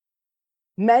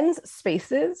Men's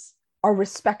spaces are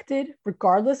respected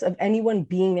regardless of anyone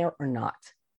being there or not.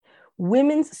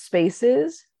 Women's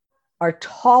spaces are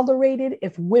tolerated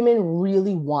if women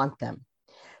really want them,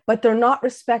 but they're not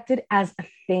respected as a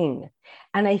thing.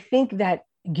 And I think that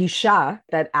gisha,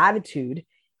 that attitude,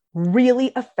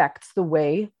 really affects the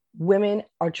way women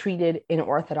are treated in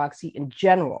Orthodoxy in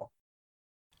general.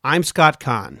 I'm Scott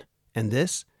Kahn, and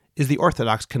this is the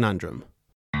Orthodox Conundrum.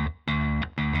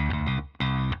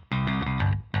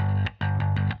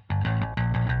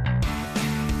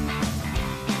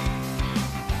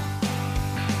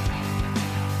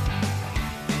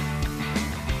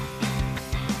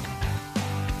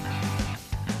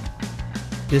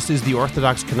 This is the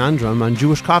Orthodox Conundrum on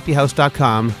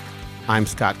JewishCoffeehouse.com. I'm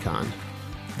Scott Kahn.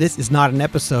 This is not an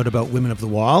episode about women of the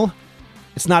wall.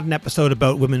 It's not an episode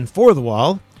about women for the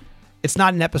wall. It's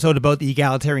not an episode about the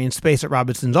egalitarian space at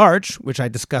Robinson's Arch, which I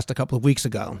discussed a couple of weeks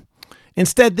ago.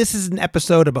 Instead, this is an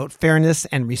episode about fairness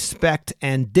and respect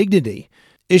and dignity,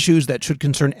 issues that should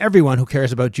concern everyone who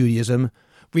cares about Judaism,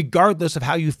 regardless of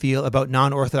how you feel about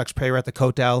non-Orthodox prayer at the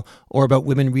Kotel or about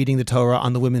women reading the Torah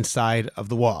on the women's side of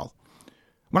the wall.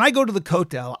 When I go to the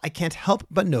Kotel, I can't help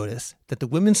but notice that the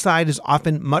women's side is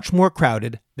often much more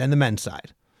crowded than the men's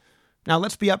side. Now,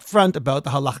 let's be upfront about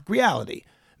the halachic reality.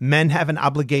 Men have an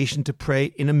obligation to pray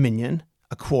in a minyan,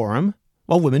 a quorum,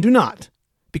 while women do not.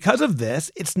 Because of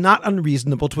this, it's not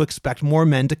unreasonable to expect more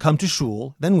men to come to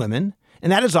shul than women,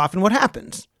 and that is often what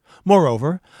happens.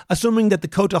 Moreover, assuming that the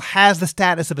Kotel has the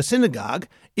status of a synagogue,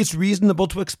 it's reasonable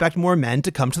to expect more men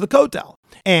to come to the Kotel.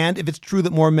 And if it's true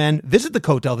that more men visit the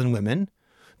Kotel than women,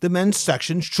 the men's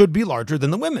section should be larger than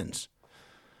the women's.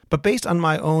 But based on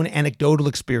my own anecdotal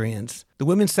experience, the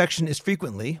women's section is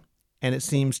frequently, and it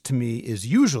seems to me is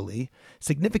usually,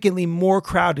 significantly more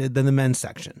crowded than the men's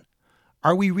section.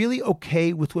 Are we really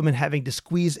okay with women having to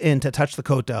squeeze in to touch the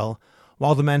Kotel,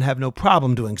 while the men have no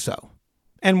problem doing so?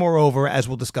 And moreover, as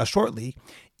we'll discuss shortly,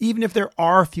 even if there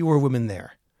are fewer women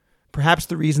there, perhaps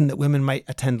the reason that women might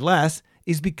attend less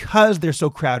is because they're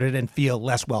so crowded and feel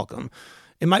less welcome.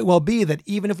 It might well be that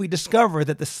even if we discover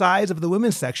that the size of the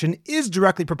women's section is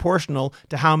directly proportional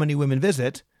to how many women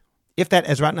visit, if that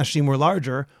Ezrat Nashim were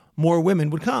larger, more women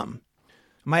would come.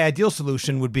 My ideal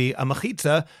solution would be a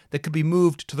mechitza that could be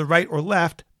moved to the right or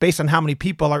left based on how many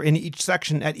people are in each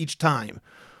section at each time.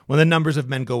 When the numbers of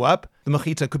men go up, the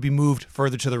mechitza could be moved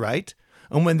further to the right,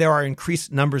 and when there are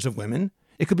increased numbers of women,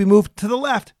 it could be moved to the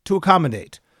left to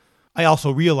accommodate. I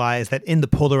also realize that in the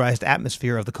polarized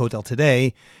atmosphere of the Kotel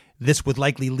today, this would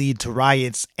likely lead to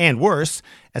riots and worse,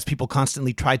 as people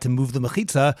constantly try to move the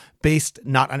mechitza based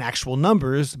not on actual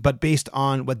numbers, but based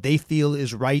on what they feel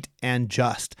is right and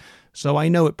just. So I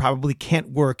know it probably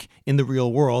can't work in the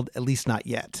real world, at least not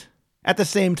yet. At the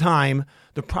same time,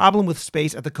 the problem with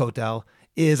space at the Kotel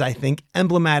is, I think,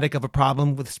 emblematic of a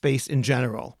problem with space in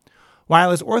general.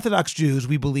 While as Orthodox Jews,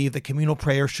 we believe that communal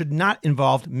prayer should not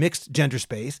involve mixed gender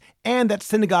space, and that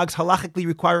synagogues halachically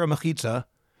require a mechitza,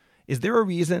 is there a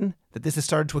reason that this has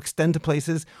started to extend to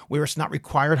places where it's not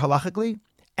required halachically,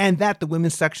 and that the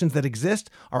women's sections that exist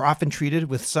are often treated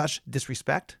with such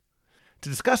disrespect? To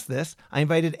discuss this, I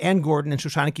invited Ann Gordon and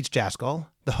Shoshana Keats Jaskol,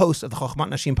 the hosts of the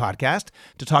Chochmat Nashim podcast,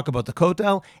 to talk about the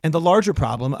Kotel and the larger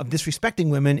problem of disrespecting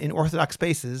women in Orthodox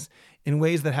spaces in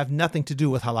ways that have nothing to do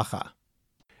with halacha.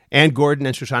 Ann Gordon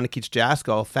and Shoshana Keats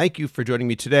Jaskol, thank you for joining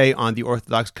me today on the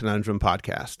Orthodox Conundrum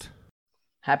podcast.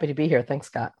 Happy to be here. Thanks,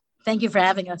 Scott. Thank you for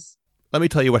having us. Let me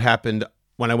tell you what happened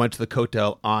when I went to the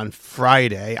Kotel on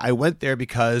Friday. I went there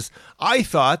because I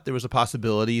thought there was a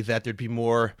possibility that there'd be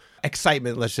more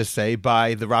excitement, let's just say,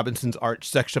 by the Robinson's Arch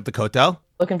section of the Kotel.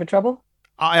 Looking for trouble?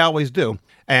 I always do.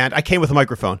 And I came with a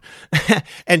microphone.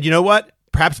 And you know what?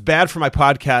 Perhaps bad for my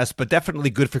podcast, but definitely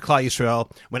good for Klal Yisrael.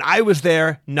 When I was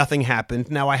there, nothing happened.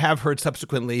 Now, I have heard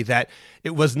subsequently that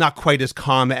it was not quite as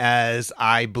calm as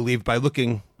I believed by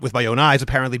looking with my own eyes.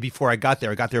 Apparently, before I got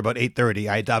there about 8:30.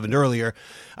 I had davened earlier.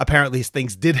 Apparently,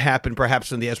 things did happen,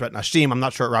 perhaps in the Ezrat Nashim. I'm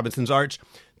not sure at Robinson's Arch.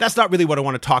 That's not really what I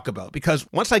want to talk about, because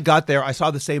once I got there, I saw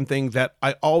the same thing that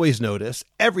I always notice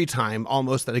every time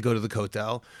almost that I go to the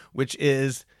Kotel, which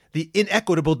is the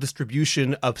inequitable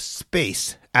distribution of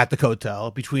space at the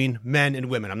Kotel between men and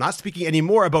women. I'm not speaking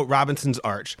anymore about Robinson's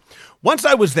Arch. Once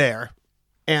I was there,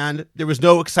 and there was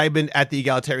no excitement at the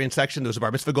egalitarian section. There was a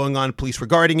bar mitzvah going on, police were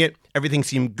guarding it. Everything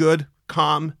seemed good,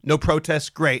 calm, no protests,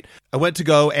 great. I went to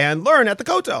go and learn at the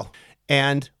Kotel.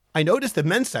 And I noticed the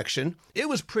men's section, it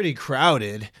was pretty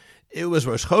crowded. It was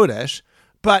Rosh Chodesh,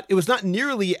 but it was not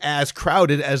nearly as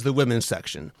crowded as the women's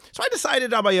section. So I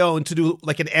decided on my own to do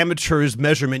like an amateur's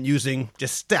measurement using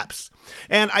just steps.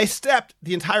 And I stepped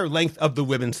the entire length of the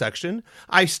women's section.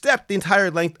 I stepped the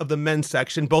entire length of the men's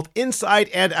section, both inside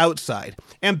and outside.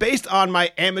 And based on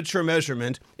my amateur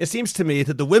measurement, it seems to me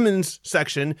that the women's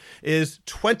section is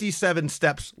 27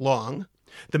 steps long.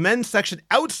 The men's section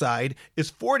outside is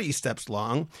 40 steps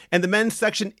long, and the men's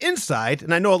section inside,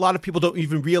 and I know a lot of people don't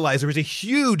even realize there is a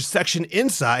huge section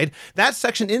inside, that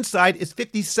section inside is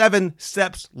 57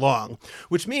 steps long,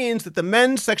 which means that the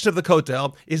men's section of the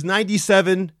Kotel is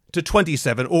 97 to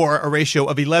 27, or a ratio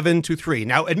of 11 to 3.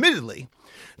 Now, admittedly,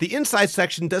 the inside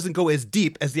section doesn't go as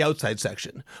deep as the outside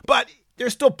section, but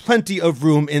there's still plenty of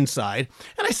room inside.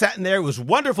 And I sat in there. It was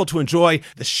wonderful to enjoy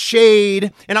the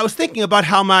shade. And I was thinking about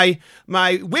how my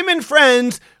women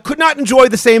friends could not enjoy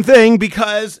the same thing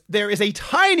because there is a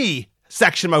tiny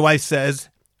section, my wife says,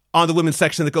 on the women's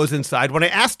section that goes inside. When I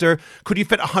asked her, could you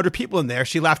fit 100 people in there?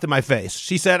 She laughed in my face.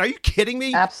 She said, are you kidding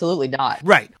me? Absolutely not.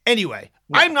 Right. Anyway,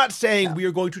 I'm not saying we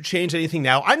are going to change anything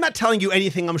now. I'm not telling you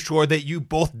anything I'm sure that you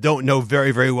both don't know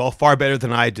very, very well, far better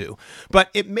than I do. But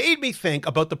it made me think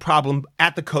about the problem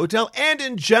at the Kotel and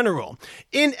in general.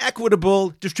 Inequitable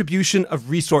distribution of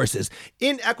resources.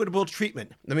 Inequitable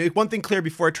treatment. Let me make one thing clear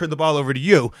before I turn the ball over to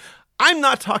you. I'm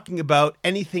not talking about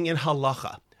anything in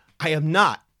halacha. I am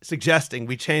not suggesting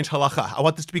we change halacha. I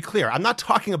want this to be clear. I'm not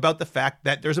talking about the fact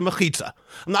that there's a mechitza.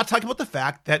 I'm not talking about the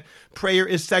fact that prayer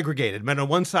is segregated, men on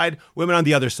one side, women on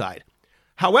the other side.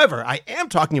 However, I am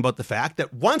talking about the fact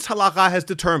that once halacha has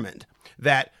determined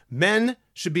that men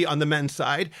should be on the men's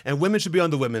side and women should be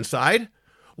on the women's side,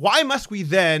 why must we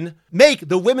then make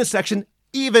the women's section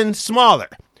even smaller?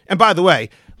 And by the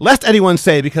way, lest anyone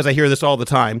say, because I hear this all the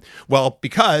time, well,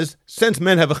 because since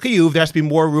men have a chiyuv, there has to be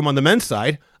more room on the men's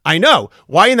side. I know.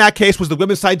 Why in that case was the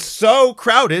women's side so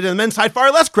crowded and the men's side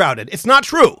far less crowded? It's not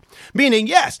true. Meaning,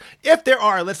 yes, if there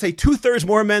are, let's say, 2/3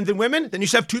 more men than women, then you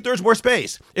should have 2/3 more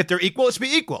space. If they're equal, it should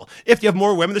be equal. If you have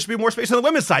more women, there should be more space on the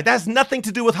women's side. That has nothing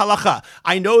to do with halacha.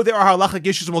 I know there are halachic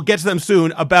issues, and we'll get to them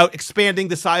soon, about expanding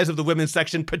the size of the women's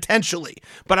section potentially.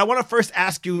 But I want to first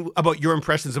ask you about your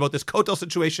impressions about this Kotel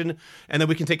situation, and then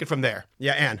we can take it from there.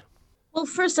 Yeah, Anne. Well,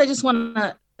 first, I just want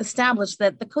to establish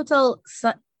that the Kotel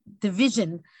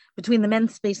division between the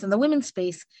men's space and the women's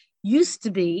space used to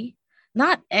be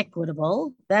not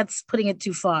equitable. That's putting it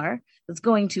too far. That's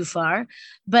going too far,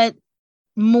 but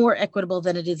more equitable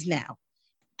than it is now.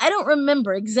 I don't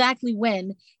remember exactly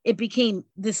when it became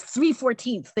this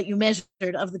 3/14 that you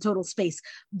measured of the total space,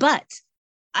 but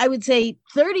I would say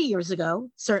 30 years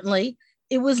ago, certainly,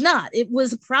 it was not. It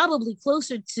was probably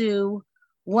closer to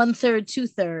 1/3,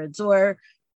 2/3, or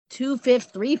 2/5,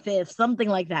 3/5, something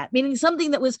like that. Meaning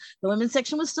something that was, the women's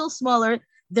section was still smaller.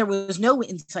 There was no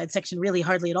inside section really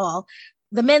hardly at all.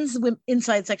 The men's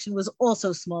inside section was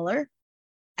also smaller.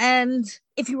 And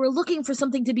if you were looking for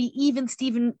something to be even,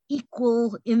 Steven,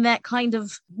 equal in that kind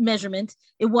of measurement,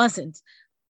 it wasn't.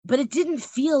 But it didn't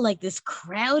feel like this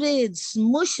crowded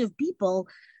smush of people,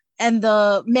 and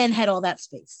the men had all that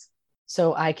space.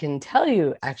 So I can tell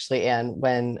you, actually, Anne,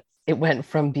 when it went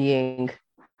from being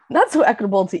not so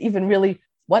equitable to even really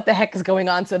what the heck is going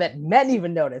on so that men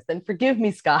even noticed. And forgive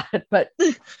me, Scott, but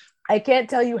I can't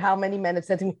tell you how many men have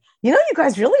said to me, you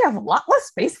guys really have a lot less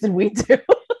space than we do.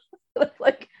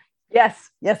 Like, yes,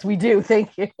 we do.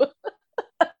 Thank you.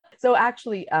 So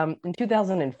actually, in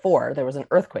 2004, there was an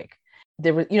earthquake.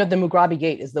 There was, the Mugrabi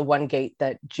Gate is the one gate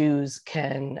that Jews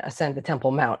can ascend the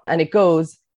Temple Mount, and it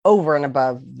goes over and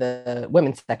above the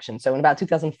women's section. So in about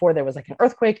 2004, there was like an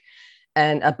earthquake,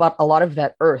 and about a lot of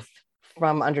that earth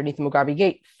from underneath the Mugrabi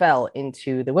Gate fell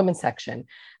into the women's section,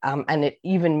 and it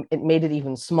made it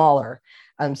even smaller.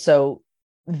 So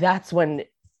that's when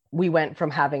we went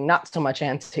from having not so much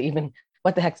ants to even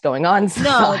what the heck's going on.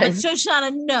 No, but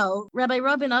Shoshana, no. Rabbi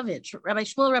Shmuel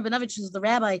Rabinovich, who's the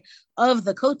rabbi of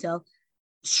the Kotel,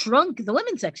 shrunk the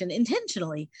women's section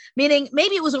intentionally, meaning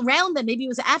maybe it was around then, maybe it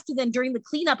was after then during the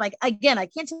cleanup. I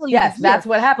can't tell you. Yes, that's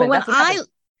what happened.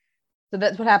 So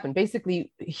that's what happened.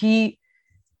 Basically,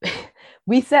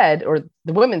 we said, or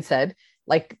the women said,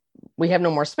 like, we have no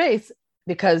more space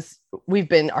because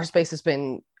our space has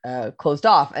been closed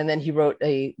off. And then he wrote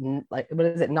a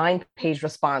 9-page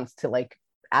response to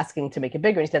asking to make it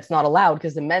bigger. And he said, it's not allowed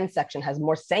because the men's section has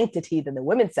more sanctity than the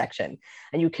women's section.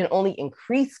 And you can only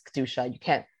increase Kedusha. You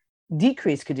can't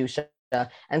decrease Kedusha.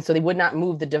 And so they would not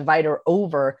move the divider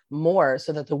over more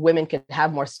so that the women could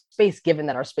have more space, given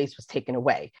that our space was taken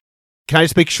away. Can I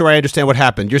just make sure I understand what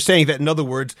happened? You're saying that, in other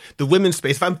words, the women's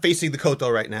space, if I'm facing the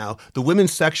Kotel right now, the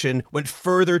women's section went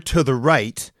further to the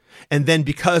right, and then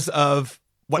because of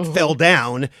what fell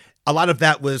down, a lot of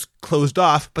that was closed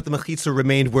off, but the mechitza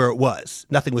remained where it was.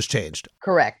 Nothing was changed.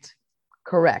 Correct.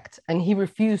 And he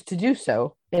refused to do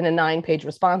so in a 9-page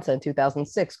response in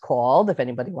 2006 called, if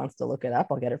anybody wants to look it up,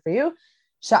 I'll get it for you,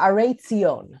 Sha'arei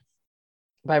Tzion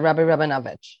by Rabbi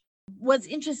Rabinovich. What's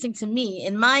interesting to me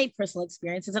in my personal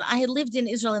experience is that I had lived in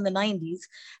Israel in the 90s,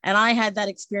 and I had that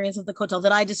experience of the Kotel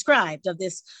that I described, of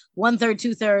this 1/3,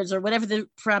 2/3, or whatever the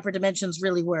proper dimensions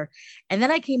really were. And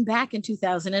then I came back in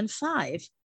 2005,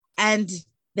 and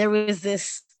there was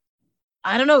this,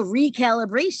 I don't know,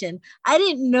 recalibration. I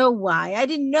didn't know why. I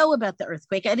didn't know about the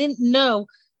earthquake. I didn't know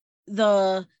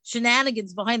the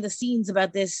shenanigans behind the scenes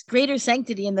about this greater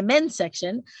sanctity in the men's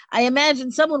section. I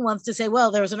imagine someone wants to say, well,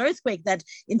 there was an earthquake that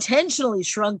intentionally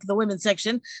shrunk the women's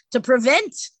section to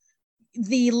prevent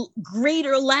the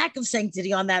greater lack of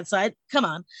sanctity on that side. Come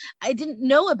on. I didn't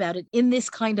know about it in this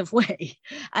kind of way.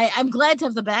 I'm glad to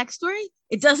have the backstory.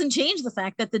 It doesn't change the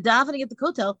fact that the davening at the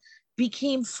Kotel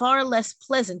became far less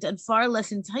pleasant and far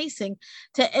less enticing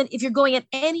and if you're going at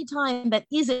any time that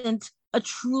isn't a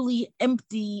truly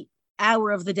empty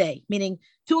hour of the day, meaning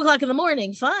 2:00 in the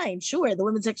morning, fine, sure, the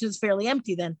women's section is fairly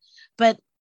empty then, but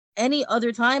any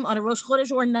other time on a Rosh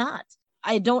Chodesh or not,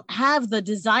 I don't have the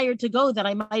desire to go that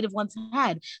I might have once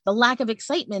had. The lack of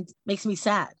excitement makes me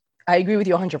sad. I agree with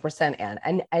you 100%, Anne.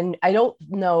 And I don't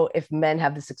know if men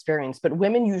have this experience, but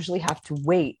women usually have to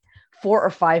wait 4 or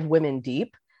 5 women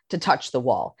deep to touch the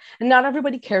wall. And not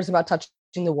everybody cares about touching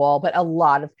the wall, but a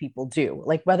lot of people do.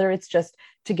 Like whether it's just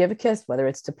to give a kiss, whether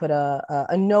it's to put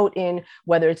a note in,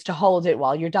 whether it's to hold it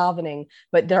while you're davening.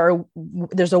 But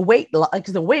there's a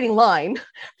waiting line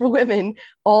for women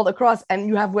all across, and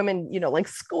you have women, like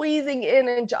squeezing in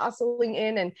and jostling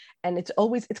in, and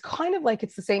it's kind of like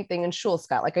it's the same thing in shul,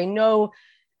 Scott. Like I know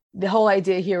the whole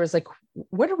idea here is like,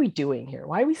 what are we doing here?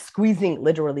 Why are we squeezing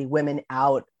literally women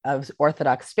out of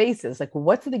Orthodox spaces? Like,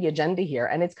 what's the agenda here?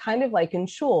 And it's kind of like in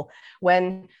shul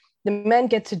when the men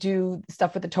get to do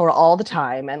stuff with the Torah all the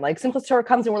time. And like Simchas Torah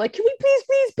comes and we're like, can we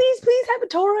please have a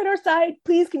Torah on our side?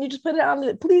 Please, can you just put it on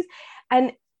it, please?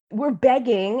 And we're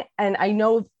begging. And I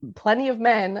know plenty of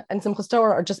men and Simchas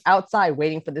Torah are just outside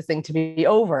waiting for this thing to be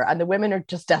over. And the women are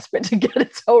just desperate to get a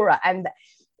Torah. And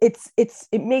it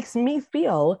makes me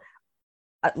feel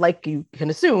like you can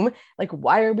assume, like,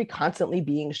 why are we constantly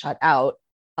being shut out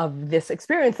of this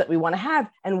experience that we want to have?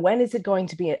 And when is it going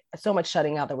to be so much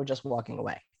shutting out that we're just walking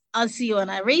away? I'll see you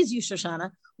and I raise you, Shoshana.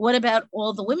 What about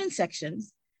all the women's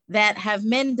sections that have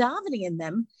men davening in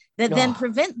them that then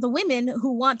prevent the women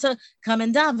who want to come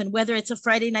and daven, whether it's a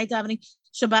Friday night davening,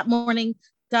 Shabbat morning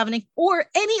davening, or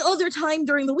any other time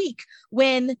during the week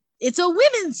when it's a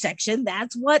women's section?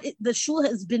 That's what the shul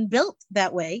has been built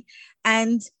that way.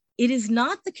 And it is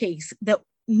not the case that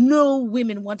no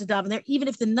women want to daven there, even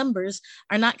if the numbers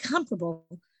are not comparable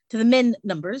to the men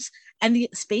numbers, and the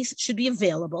space should be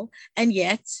available. And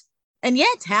yet,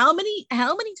 how many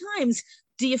times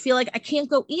do you feel like I can't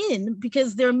go in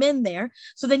because there are men there?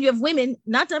 So then you have women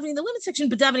not davening in the women's section,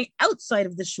 but davening outside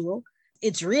of the shul.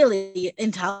 It's really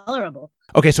intolerable.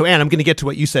 Okay, so Anne, I'm going to get to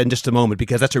what you said in just a moment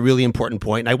because that's a really important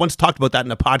point. And I once talked about that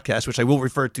in a podcast, which I will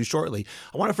refer to shortly.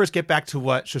 I want to first get back to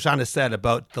what Shoshana said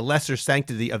about the lesser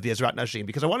sanctity of the Ezrat Nashim,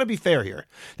 because I want to be fair here.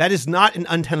 That is not an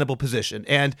untenable position.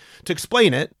 And to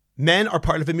explain it, men are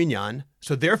part of a minyan,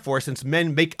 so therefore, since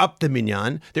men make up the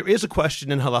minyan, there is a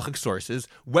question in halachic sources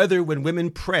whether when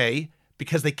women pray,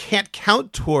 because they can't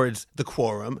count towards the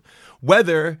quorum,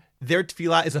 whether their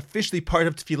tefillah is officially part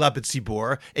of tefillah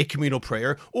b'tzibor, a communal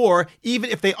prayer, or even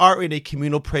if they are in a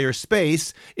communal prayer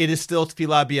space, it is still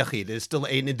tefillah b'yachid. It is still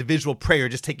an individual prayer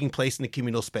just taking place in a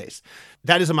communal space.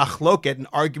 That is a machloket, an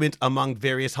argument among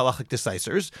various halachic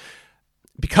decisors.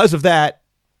 Because of that,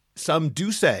 some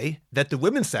do say that the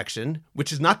women's section,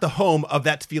 which is not the home of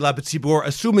that tefillah b'tzibor,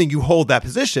 assuming you hold that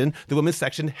position, the women's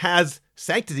section has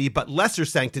sanctity, but lesser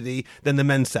sanctity than the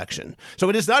men's section. So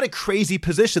it is not a crazy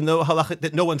position, though, halachic,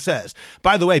 that no one says.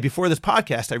 By the way, before this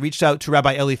podcast, I reached out to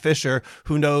Rabbi Eli Fisher,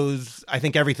 who knows, I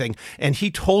think, everything. And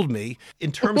he told me,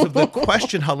 in terms of the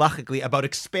question halachically about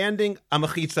expanding a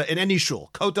mechitza in any shul,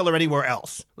 kotel or anywhere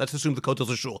else, let's assume the kotel's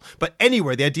a shul, but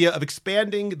anywhere, the idea of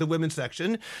expanding the women's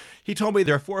section, he told me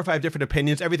there are 4 or 5 different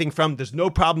opinions, everything from there's no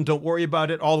problem, don't worry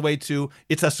about it, all the way to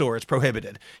it's asur, it's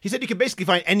prohibited. He said you can basically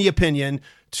find any opinion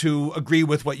to agree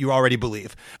with what you already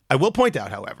believe. I will point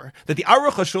out, however, that the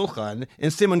Aruch HaShulchan in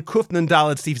Siman Kuf Nun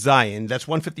Dalet Sif Zayin, that's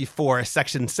 154,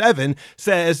 section 7,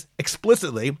 says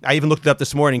explicitly, I even looked it up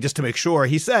this morning just to make sure,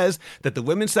 he says that the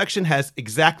women's section has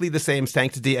exactly the same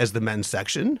sanctity as the men's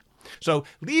section. So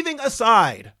leaving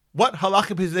aside what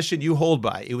halakhic position you hold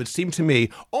by, it would seem to me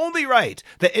only right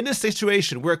that in a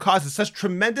situation where it causes such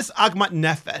tremendous agmat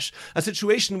nefesh, a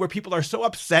situation where people are so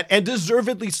upset, and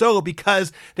deservedly so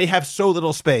because they have so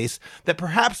little space, that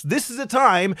perhaps this is a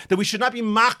time that we should not be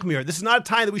machmir. This is not a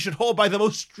time that we should hold by the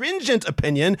most stringent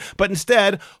opinion, but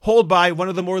instead hold by one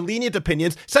of the more lenient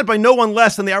opinions, said by no one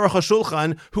less than the Aruch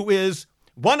HaShulchan, who is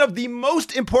one of the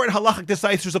most important halachic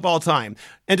decisors of all time.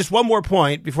 And just one more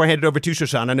point before I hand it over to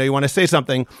Shoshan. I know you want to say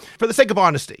something. For the sake of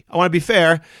honesty, I want to be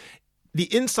fair. The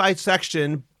inside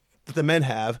section that the men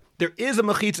have, there is a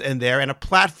mechitza in there and a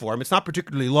platform. It's not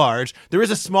particularly large. There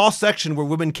is a small section where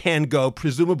women can go,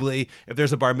 presumably if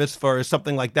there's a bar mitzvah or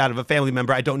something like that of a family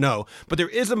member. I don't know. But there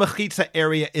is a mechitza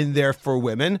area in there for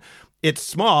women. It's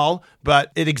small,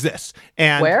 but it exists.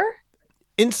 And where?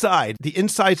 Inside, the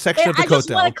inside section of the I just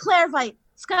kotel. want to clarify.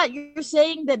 Scott, you're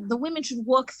saying that the women should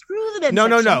walk through the men's No.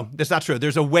 section. That's not true.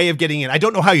 There's a way of getting in. I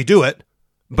don't know how you do it,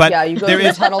 but yeah, you go to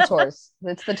the tunnel tours.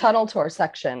 It's the tunnel tour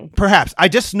section. Perhaps. I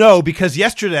just know because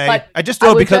yesterday, But I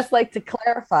would just like to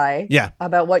clarify Yeah.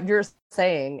 about what you're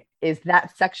saying is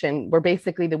that section where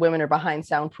basically the women are behind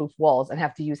soundproof walls and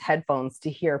have to use headphones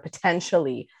to hear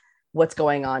potentially what's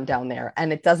going on down there.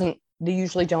 And they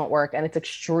usually don't work, and it's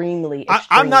extremely.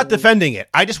 I'm not defending it.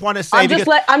 I just want to say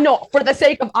for the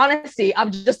sake of honesty,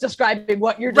 I'm just describing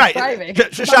what you're describing.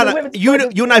 Shoshana,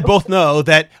 you and I both know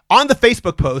that on the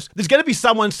Facebook post, there's going to be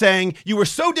someone saying you were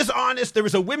so dishonest. There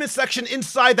was a women's section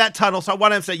inside that tunnel. So I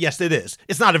want to say, yes, it is.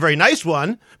 It's not a very nice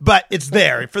one, but it's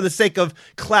there for the sake of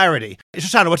clarity.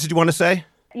 Shoshana, what did you want to say?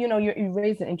 You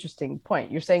raised an interesting point.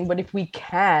 You're saying, but if we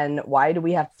can, why do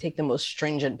we have to take the most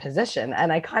stringent position?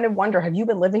 And I kind of wonder, have you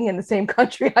been living in the same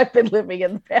country I've been living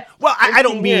in the past? Well, I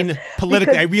don't mean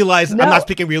politically. I realize I'm not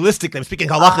speaking realistically. I'm speaking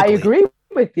halachically. I agree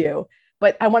with you.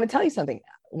 But I want to tell you something.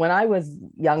 When I was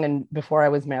young and before I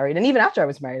was married, and even after I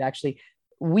was married, actually,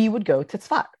 we would go to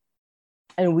Tzfat.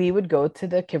 And we would go to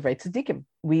the Kivrei Tzadikim.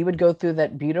 We would go through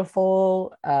that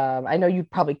beautiful, I know you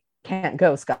probably can't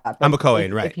go, Scott. I'm a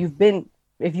Kohen, right? If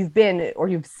you've been or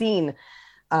you've seen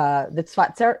the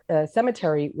Tzfat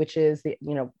cemetery, which is the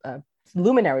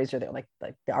luminaries are there, like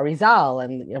the Arizal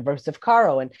and Yosef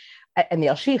Karo and the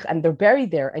El Sheikh, and they're buried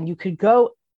there. And you could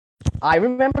go. I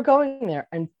remember going there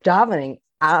and davening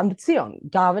on the Tzion,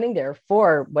 davening there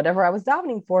for whatever I was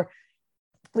davening for,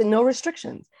 with no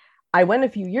restrictions. I went a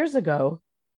few years ago,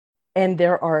 and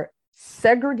there are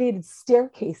segregated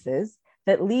staircases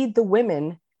that lead the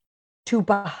women to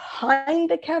behind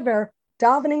the kever,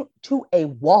 davening to a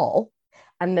wall,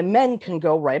 and the men can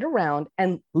go right around.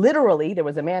 And literally, there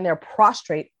was a man there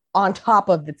prostrate on top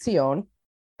of the Tzion,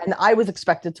 and I was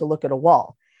expected to look at a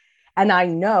wall. And I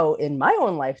know in my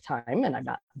own lifetime, and I'm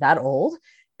not that old,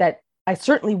 that I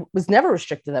certainly was never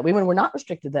restricted that way. Women were not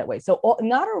restricted that way. So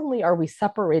not only are we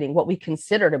separating what we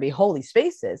consider to be holy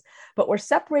spaces, but we're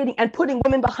separating and putting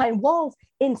women behind walls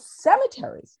in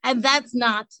cemeteries. And that's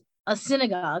not a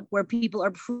synagogue where people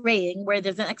are praying, where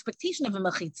there's an expectation of a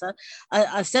mechitza.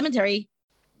 A cemetery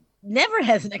never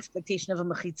has an expectation of a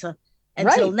mechitza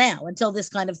until now, until this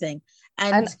kind of thing.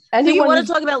 And so you want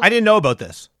to talk about... I didn't know about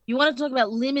this. You want to talk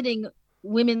about limiting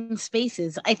women's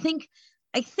spaces. I think,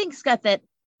 Scott, that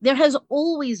there has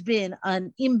always been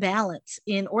an imbalance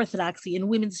in orthodoxy in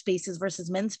women's spaces versus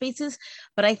men's spaces.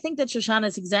 But I think that Shoshana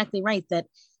is exactly right, that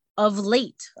of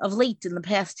late in the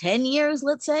past 10 years,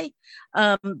 let's say,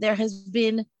 there has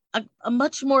been a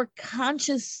much more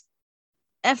conscious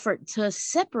effort to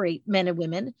separate men and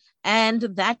women. And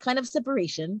that kind of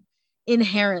separation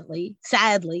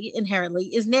sadly,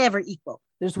 is never equal.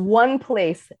 There's one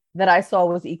place that I saw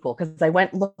was equal, because I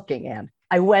went looking, Anne.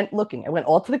 I went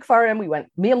all to the Kfarim.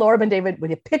 Me and Laura Ben David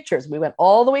with the pictures. We went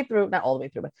all the way through, not all the way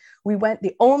through, but we went,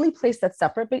 the only place that's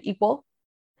separate but equal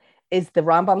is the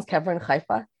Rambam's Kever in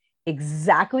Haifa,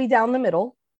 exactly down the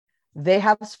middle. They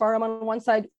have Sfarim on one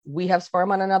side, we have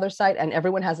Sfarim on another side, and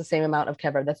everyone has the same amount of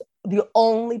Kever. That's the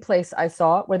only place I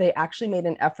saw where they actually made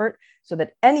an effort so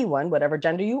that anyone, whatever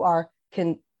gender you are,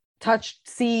 can touch,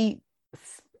 see,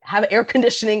 have air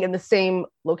conditioning in the same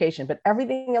location. But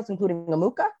everything else, including the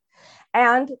Mukah,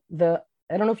 and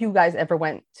I don't know if you guys ever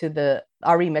went to the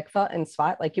Ari Mikvah in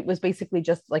Sfat. Like, it was basically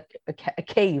just like a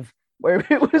cave where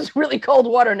it was really cold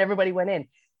water and everybody went in.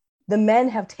 The men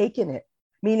have taken it,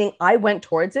 meaning I went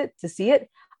towards it to see it.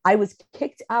 I was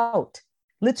kicked out,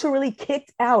 literally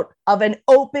kicked out of an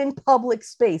open public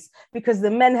space, because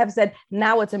the men have said,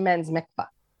 now it's a men's mikvah.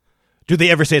 Do they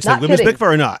ever say it's like women's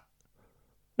mikvah or not?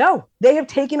 No, they have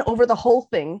taken over the whole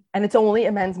thing, and it's only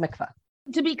a men's mikvah.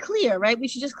 To be clear, right, we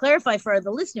should just clarify for the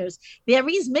listeners, the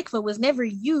Ari's mikvah was never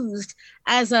used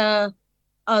as a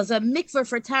mikvah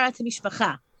for Tarat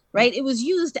Mishpacha. right? It was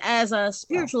used as a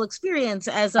spiritual experience.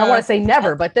 As I want to say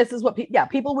never, but this is what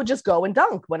people would just go and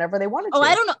dunk whenever they wanted to.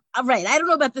 I don't know. Right. I don't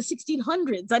know about the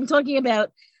 1600s. I'm talking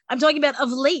about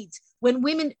of late, when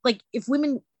women, like, if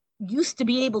women used to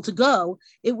be able to go,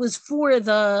 it was for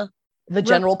the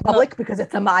general public, because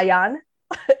it's a Mayan.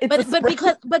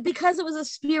 But because it was a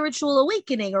spiritual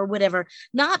awakening or whatever,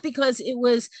 not because it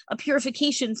was a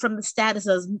purification from the status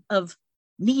of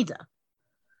Nida.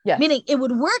 Yeah. Meaning it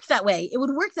would work that way.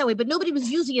 But nobody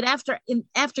was using it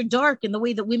after dark in the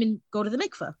way that women go to the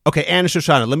mikveh. Okay, Anna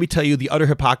Shoshana, let me tell you the utter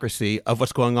hypocrisy of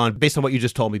what's going on based on what you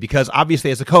just told me, because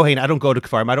obviously as a Kohen, I don't go to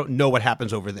Kfarim. I don't know what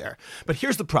happens over there. But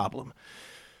here's the problem.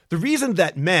 The reason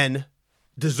that men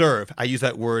deserve, I use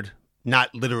that word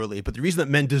not literally, but the reason that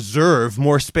men deserve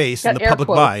more space in the public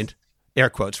mind,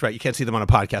 air quotes, right? You can't see them on a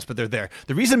podcast, but they're there.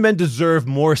 The reason men deserve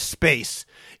more space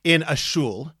in a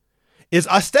shul is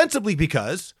ostensibly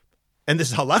because, and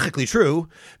this is halachically true,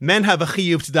 men have a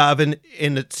chiyuv to daven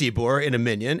in a tzibur, in a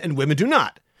minyan, and women do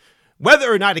not.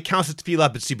 Whether or not it counts as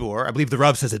tefillah b'tzibur, I believe the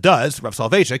Rav says it does, Rav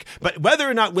Soloveitchik, but whether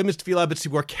or not women's tefillah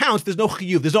b'tzibur counts, there's no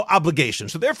chiyuv, there's no obligation.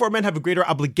 So therefore, men have a greater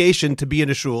obligation to be in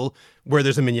a shul where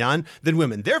there's a minyan than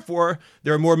women. Therefore,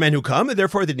 there are more men who come, and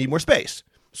therefore they need more space.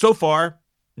 So far,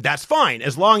 that's fine,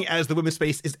 as long as the women's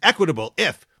space is equitable.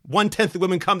 If 1/10 of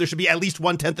women come, there should be at least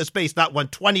 1/10 of space, not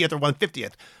 1/20th or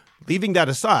 1/50th. Leaving that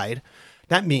aside,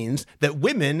 that means that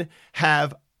women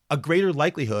have a greater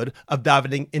likelihood of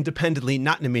davening independently,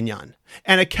 not in a minyan.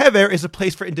 And a kever is a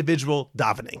place for individual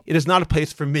davening. It is not a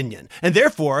place for minyan. And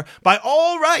therefore, by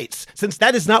all rights, since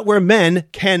that is not where men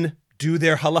can do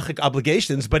their halachic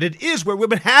obligations, but it is where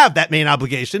women have that main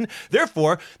obligation.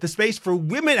 Therefore, the space for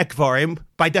women at Kvarim,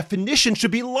 by definition, should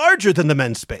be larger than the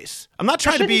men's space. I'm not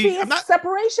trying to be... I'm not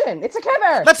separation. It's a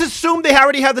kever. Let's assume they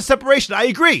already have the separation. I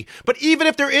agree. But even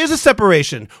if there is a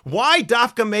separation, why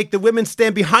dafka make the women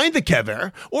stand behind the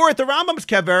kever? Or at the Rambam's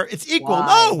kever, it's equal. Why?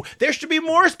 No, there should be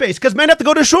more space because men have to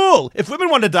go to shul. If women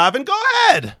want to daven, go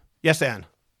ahead. Yes, Anne.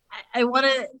 I want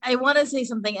to say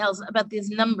something else about these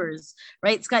numbers,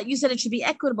 right? Scott, you said it should be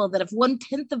equitable, that if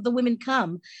 1/10 of the women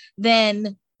come,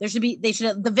 then they should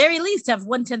at the very least have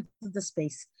 1/10 of the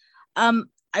space.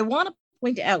 I want to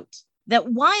point out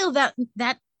that while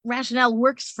that rationale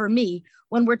works for me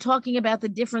when we're talking about the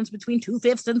difference between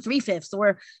 2/5 and 3/5,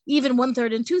 or even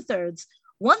 1/3 and 2/3,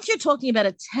 once you're talking about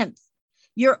a 10th,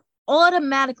 you're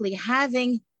automatically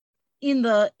having in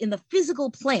the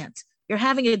physical plant, you're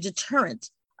having a deterrent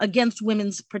against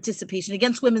women's participation,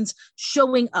 against women's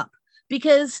showing up,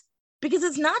 because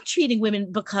it's not treating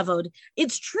women b'kavod.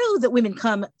 It's true that women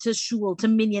come to shul, to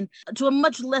minyan, to a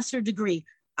much lesser degree.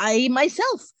 I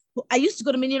myself, I used to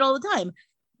go to minyan all the time.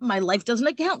 My life doesn't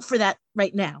account for that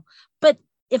right now. But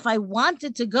if I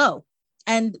wanted to go,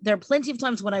 and there are plenty of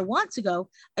times when I want to go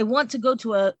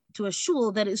to a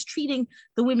shul that is treating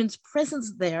the women's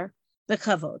presence there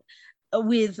b'kavod,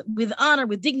 with honor,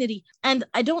 with dignity. And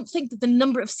I don't think that the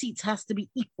number of seats has to be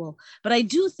equal, but I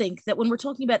do think that when we're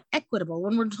talking about equitable,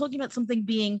 when we're talking about something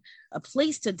being a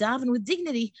place to daven with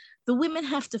dignity, the women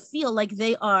have to feel like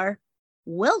they are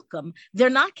welcome. They're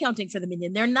not counting for the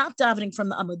minyan. They're not davening from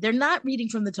the Amud. They're not reading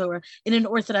from the Torah in an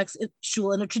Orthodox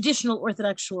shul, in a traditional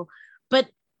Orthodox shul. But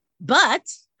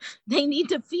they need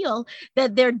to feel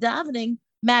that their davening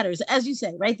matters, as you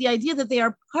say, right? The idea that they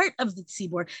are part of the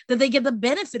tzibur, that they get the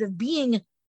benefit of being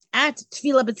at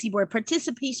tefillah b'tzibur,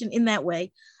 participation in that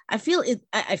way. I feel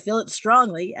it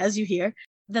strongly, as you hear,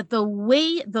 that the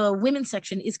way the women's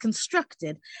section is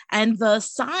constructed, and the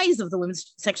size of the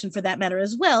women's section for that matter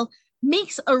as well,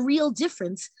 makes a real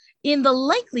difference in the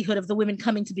likelihood of the women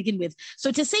coming to begin with.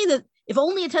 So to say that if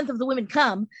only 1/10 of the women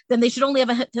come, then they should only have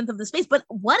 1/10 of the space. But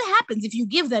what happens if you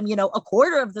give them,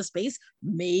 1/4 of the space?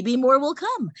 Maybe more will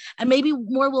come, and maybe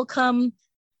more will come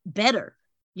better.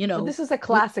 But this is a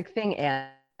classic thing,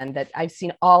 Anne, that I've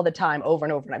seen all the time, over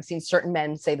and over. And I've seen certain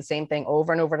men say the same thing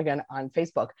over and over again on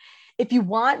Facebook. If you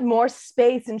want more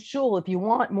space in shul, if you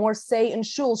want more say in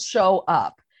shul, show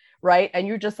up. Right. And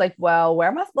you're just like, well, where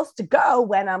am I supposed to go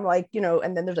when I'm like,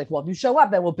 and then there's like, well, if you show up,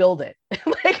 then we'll build it.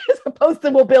 Like, as opposed to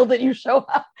we'll build it, you show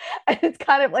up. And it's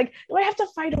kind of like, do I have to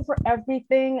fight over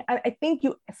everything? I think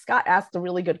Scott asked a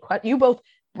really good question. You both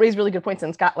raised really good points,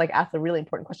 and Scott asked a really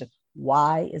important question.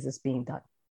 Why is this being done?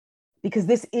 Because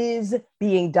this is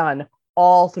being done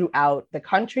all throughout the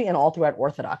country and all throughout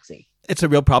Orthodoxy. It's a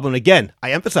real problem. Again,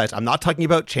 I emphasize, I'm not talking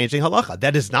about changing halacha.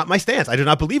 That is not my stance. I do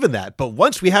not believe in that. But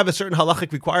once we have a certain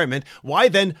halachic requirement, why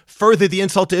then further the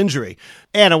insult to injury?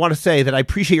 And I want to say that I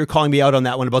appreciate your calling me out on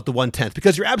that one about the 1/10,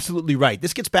 because you're absolutely right.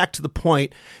 This gets back to the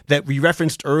point that we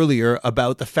referenced earlier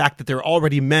about the fact that there are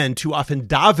already men too often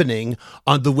davening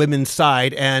on the women's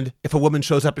side. And if a woman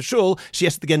shows up at shul, she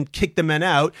has to again kick the men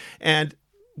out. And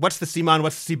what's the siman?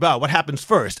 What's the siba? What happens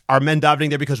first? Are men davening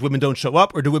there because women don't show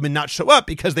up, or do women not show up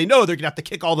because they know they're going to have to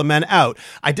kick all the men out?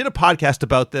 I did a podcast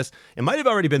about this. It might have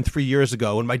already been 3 years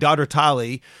ago when my daughter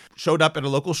Tali showed up at a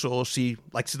local shul. She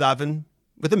likes to daven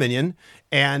with a minyan,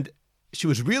 and she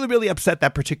was really, really upset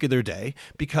that particular day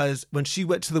because when she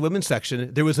went to the women's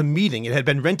section, there was a meeting. It had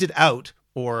been rented out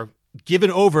or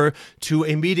given over to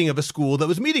a meeting of a school that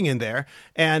was meeting in there.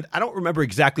 And I don't remember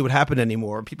exactly what happened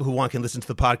anymore. People who want can listen to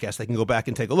the podcast. They can go back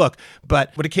and take a look.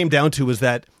 But what it came down to was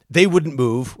that they wouldn't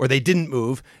move, or they didn't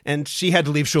move, and she had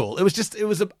to leave shul. It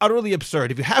was utterly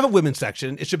absurd. If you have a women's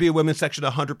section, it should be a women's section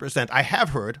 100%. I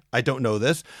have heard, I don't know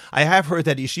this, I have heard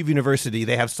that Yeshiva University,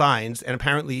 they have signs, and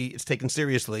apparently it's taken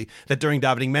seriously, that during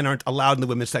davening, men aren't allowed in the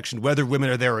women's section, whether women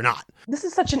are there or not. This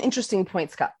is such an interesting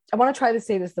point, Scott. I want to try to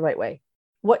say this the right way.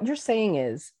 What you're saying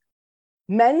is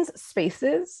men's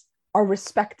spaces are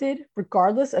respected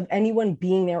regardless of anyone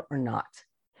being there or not.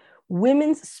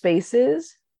 Women's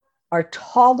spaces are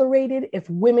tolerated if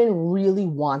women really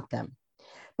want them,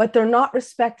 but they're not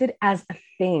respected as a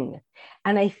thing.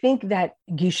 And I think that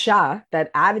gisha,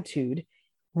 that attitude,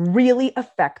 really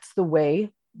affects the way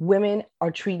women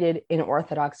are treated in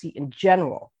Orthodoxy in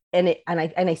general. And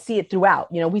I see it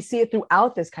throughout, we see it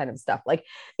throughout this kind of stuff. Like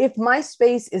if my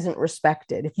space isn't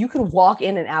respected, if you can walk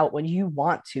in and out when you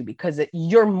want to, because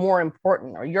you're more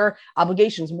important or your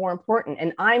obligation's more important,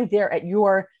 and I'm there at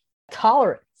your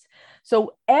tolerance.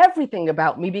 So everything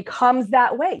about me becomes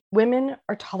that way. Women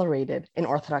are tolerated in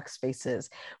Orthodox spaces.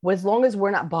 As long as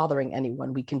we're not bothering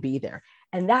anyone, we can be there.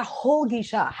 And that whole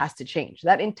gisha has to change.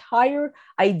 That entire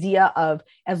idea of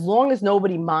as long as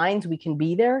nobody minds, we can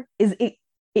be there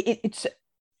it's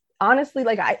honestly,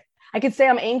 like I could say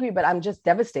I'm angry, but I'm just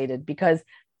devastated because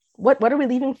what are we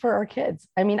leaving for our kids?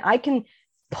 I mean, I can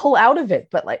pull out of it,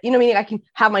 but I can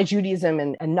have my Judaism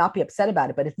and not be upset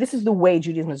about it. But if this is the way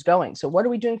Judaism is going, so what are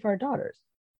we doing for our daughters?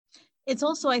 It's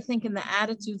also, I think, in the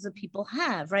attitudes that people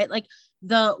have, right? Like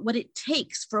what it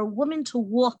takes for a woman to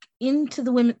walk into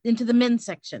the men's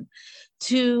section,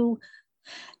 to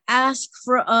ask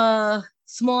for a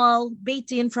small beit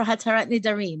din for hatarat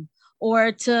nidarim,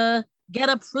 or to get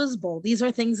a pruzbul. These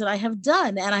are things that I have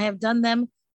done, and I have done them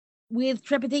with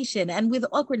trepidation and with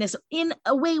awkwardness in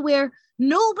a way where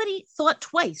nobody thought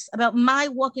twice about my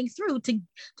walking through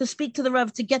to speak to the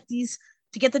Rav, to get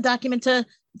the document, to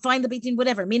find the beit din,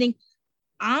 whatever. Meaning,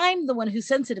 I'm the one who's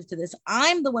sensitive to this.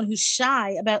 I'm the one who's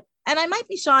shy about, and I might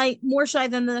be more shy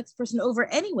than the next person over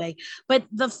anyway. But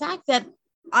the fact that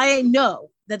I know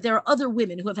that there are other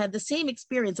women who have had the same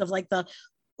experience of like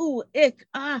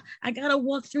I gotta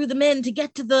walk through the men to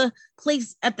get to the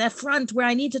place at the front where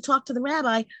I need to talk to the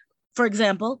rabbi, for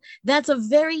example, that's a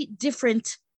very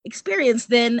different experience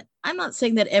than, I'm not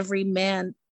saying that every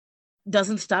man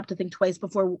doesn't stop to think twice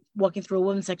before walking through a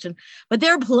women's section, but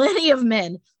there are plenty of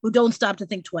men who don't stop to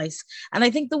think twice. And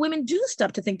I think the women do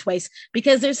stop to think twice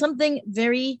because there's something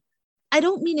very, I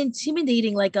don't mean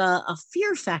intimidating like a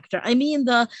fear factor. I mean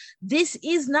this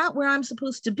is not where I'm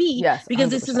supposed to be, yes, because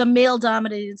 100%. This is a male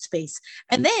dominated space.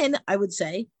 And then I would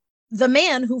say the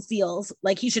man who feels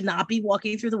like he should not be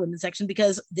walking through the women's section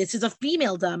because this is a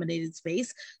female dominated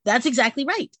space, that's exactly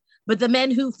right. But the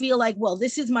men who feel like, well,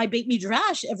 this is my Beit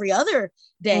Midrash every other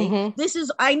day.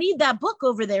 I need that book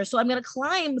over there. So I'm going to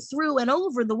climb through and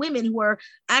over the women who are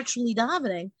actually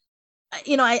davening.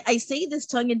 I say this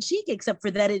tongue in cheek, except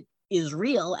for that it is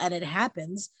real and it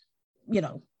happens,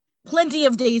 plenty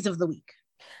of days of the week.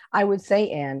 I would say,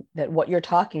 Anne, that what you're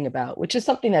talking about, which is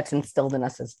something that's instilled in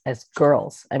us as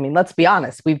girls. I mean, let's be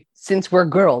honest. Since we're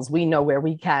girls, we know where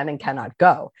we can and cannot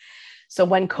go. So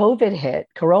when Corona hit,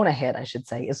 I should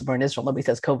say, is we're in Israel. Nobody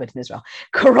says COVID in Israel.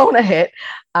 Corona hit,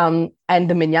 and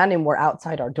the minyanim were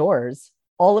outside our doors.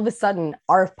 All of a sudden,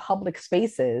 our public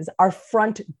spaces, our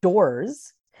front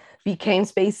doors, became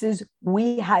spaces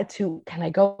we had to, can I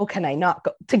go, can I not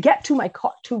go, to get to my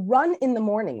car, to run in the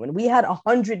morning when we had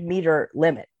 100-meter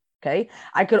limit. Okay.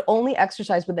 I could only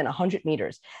exercise within 100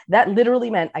 meters. That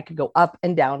literally meant I could go up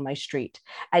and down my street.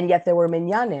 And yet there were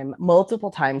minyanim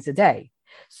multiple times a day.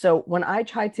 So when I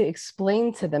tried to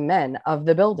explain to the men of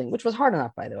the building, which was hard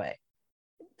enough, by the way,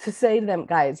 to say to them,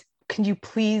 guys, can you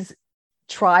please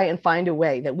try and find a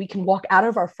way that we can walk out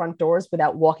of our front doors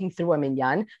without walking through a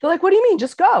minyan. They're like, what do you mean?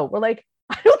 Just go. We're like,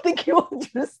 I don't think you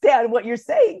understand what you're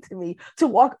saying to me, to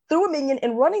walk through a minyan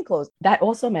in running clothes. That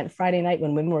also meant Friday night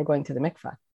when women were going to the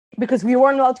mikveh, because we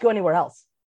weren't allowed to go anywhere else.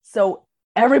 So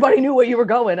everybody knew where you were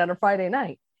going on a Friday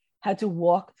night, had to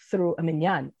walk through a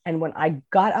minyan. And when I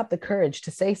got up the courage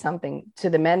to say something to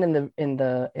the men in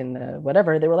the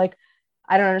whatever, they were like,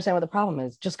 I don't understand what the problem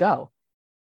is. Just go.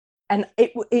 And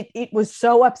it was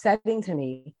so upsetting to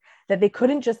me that they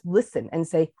couldn't just listen and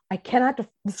say, I cannot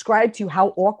describe to you how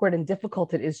awkward and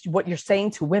difficult it is what you're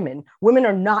saying to women. Women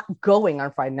are not going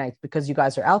on Friday nights because you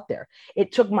guys are out there.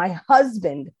 It took my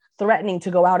husband threatening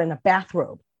to go out in a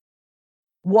bathrobe,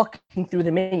 walking through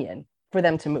the minyan, for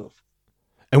them to move.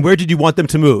 And where did you want them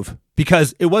to move?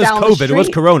 Because it was down COVID, it was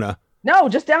Corona. No,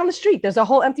 just down the street. There's a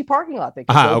whole empty parking lot they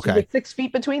can go to with 6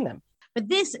 feet between them. But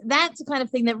that's the kind of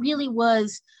thing that really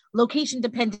was location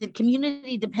dependent,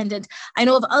 community dependent. I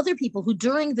know of other people who,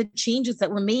 during the changes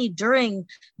that were made during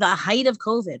the height of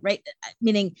COVID, right?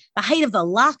 Meaning the height of the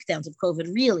lockdowns of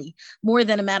COVID, really, more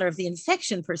than a matter of the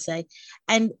infection per se.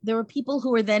 And there were people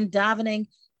who were then davening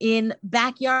in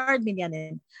backyard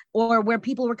minyanim, or where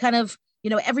people were kind of,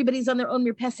 everybody's on their own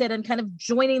mirpeset and kind of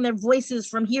joining their voices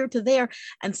from here to there.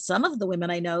 And some of the women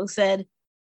I know said,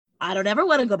 I don't ever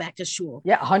want to go back to shul.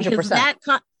 Yeah, 100%. Because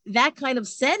that kind of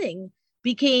setting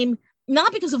became,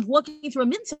 not because of walking through a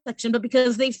min section, but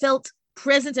because they felt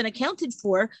present and accounted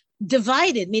for,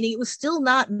 divided, meaning it was still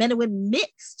not men and women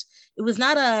mixed. It was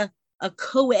not a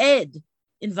co-ed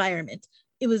environment.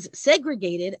 It was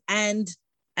segregated and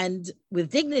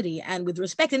with dignity and with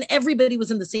respect, and everybody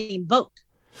was in the same boat.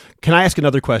 Can I ask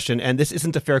another question? And this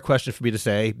isn't a fair question for me to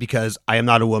say because I am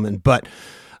not a woman, but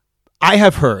I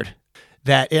have heard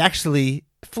that it actually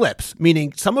flips,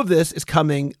 meaning some of this is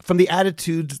coming from the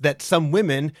attitudes that some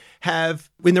women have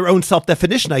in their own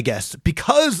self-definition, I guess,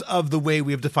 because of the way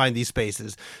we have defined these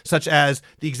spaces, such as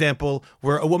the example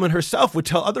where a woman herself would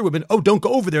tell other women, oh, don't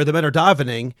go over there, the men are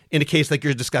davening, in a case like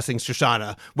you're discussing,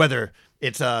 Shoshana, whether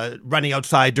it's running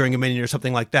outside during a minyan or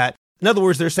something like that. In other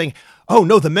words, they're saying, oh,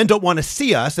 no, the men don't want to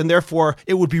see us, and therefore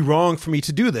it would be wrong for me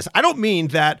to do this. I don't mean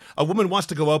that a woman wants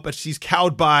to go out, but she's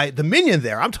cowed by the minyan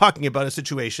there. I'm talking about a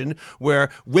situation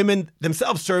where women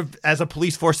themselves serve as a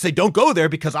police force, say, don't go there,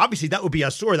 because obviously that would be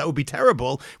asur, that would be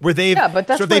terrible, where they've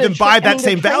imbibed that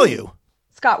same value.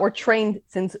 Scott, we're trained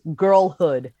since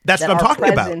girlhood. That's what I'm talking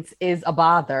about. Presence is a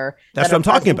bother. That's what I'm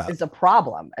talking about. Is a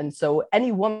problem. And so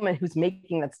any woman who's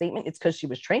making that statement, it's because she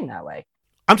was trained that way.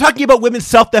 I'm talking about women's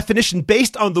self-definition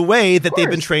based on the way that they've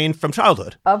been trained from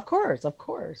childhood. Of course.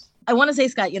 I want to say,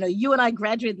 Scott, you and I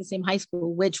graduated the same high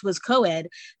school, which was co-ed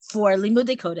for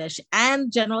Limudei Kodesh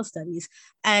and general studies.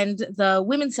 And the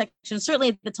women's section, certainly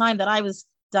at the time that I was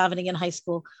davening in high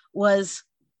school,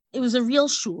 it was a real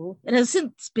shul. It has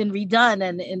since been redone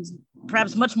and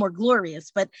perhaps much more glorious,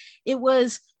 but it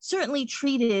was certainly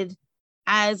treated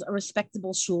as a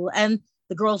respectable shul. And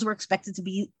the girls were expected to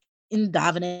be in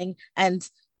davening and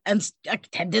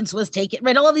attendance was taken,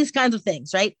 right? All these kinds of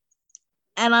things, right?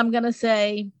 And I'm going to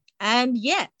say, and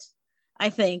yet I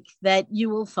think that you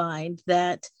will find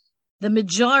that the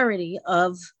majority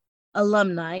of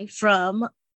alumni from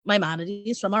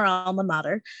Maimonides, from our alma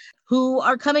mater, who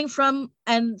are coming from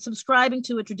and subscribing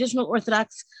to a traditional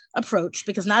Orthodox approach,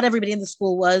 because not everybody in the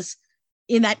school was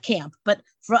in that camp, but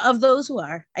of those who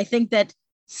are, I think that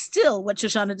still what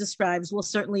Shoshana describes will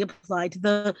certainly apply to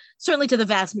the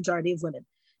vast majority of women,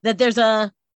 that there's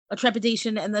a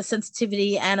trepidation and the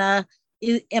sensitivity and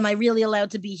am I really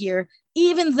allowed to be here?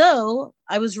 Even though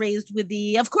I was raised with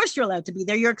of course you're allowed to be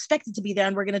there, you're expected to be there,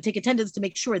 and we're going to take attendance to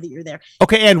make sure that you're there.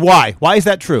 Okay, and why? Why is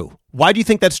that true? Why do you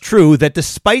think that's true, that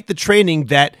despite the training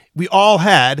that we all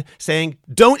had saying,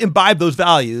 don't imbibe those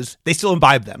values, they still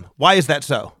imbibe them? Why is that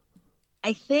so?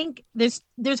 I think there's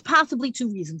possibly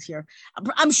two reasons here.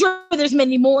 I'm sure there's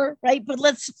many more, right? But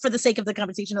let's, for the sake of the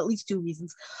conversation, at least two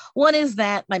reasons. One is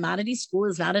that Maimonides school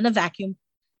is not in a vacuum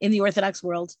in the Orthodox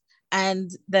world, and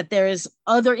that there's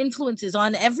other influences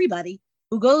on everybody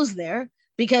who goes there,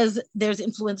 because there's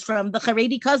influence from the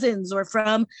Haredi cousins or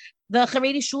from the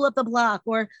Haredi shul up the block,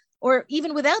 or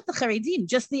even without the Haredim,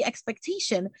 just the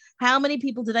expectation. How many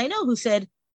people did I know who said,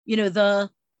 the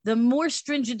more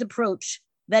stringent approach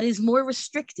that is more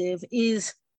restrictive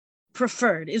is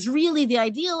preferred, is really the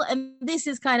ideal. And this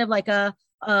is kind of like an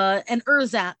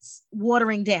ersatz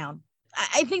watering down.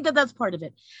 I think that that's part of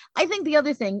it. I think the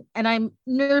other thing, and I'm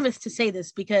nervous to say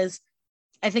this because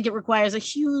I think it requires a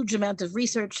huge amount of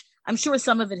research. I'm sure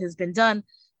some of it has been done,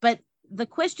 but the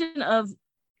question of,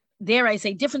 dare I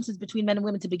say, differences between men and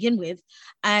women to begin with,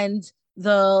 and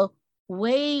the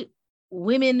way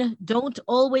women don't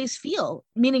always feel,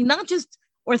 meaning not just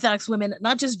Orthodox women,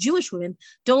 not just Jewish women,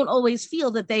 don't always feel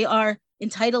that they are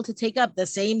entitled to take up the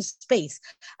same space.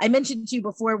 I mentioned to you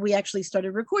before we actually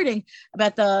started recording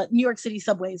about the New York City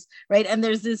subways, right? And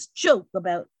there's this joke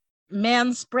about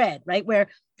man spread, right? Where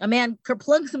a man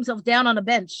plunks himself down on a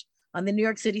bench on the New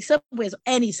York City subways,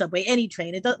 any subway, any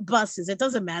train, buses, it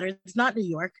doesn't matter. It's not New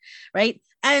York, right?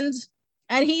 And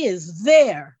he is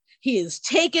there. He is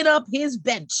taking up his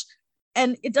bench.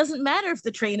 And it doesn't matter if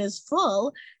the train is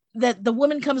full, that the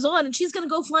woman comes on and she's going to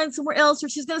go find somewhere else, or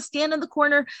she's going to stand in the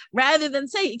corner rather than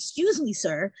say, excuse me,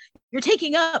 sir, you're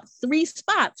taking up 3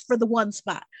 spots for the 1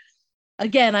 spot.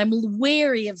 Again, I'm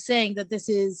wary of saying that this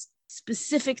is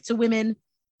specific to women.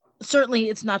 Certainly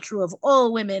it's not true of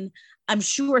all women. I'm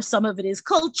sure some of it is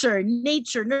culture,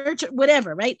 nature, nurture,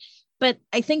 whatever, right? But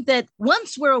I think that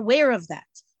once we're aware of that,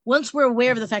 once we're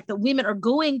aware of the fact that women are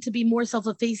going to be more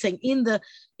self-effacing in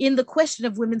the question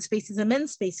of women's spaces and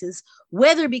men's spaces,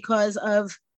 whether because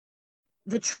of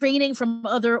the training from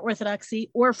other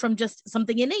orthodoxy or from just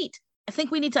something innate, I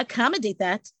think we need to accommodate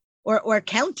that or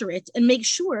counter it and make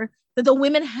sure that the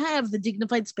women have the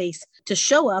dignified space to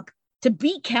show up, to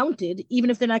be counted,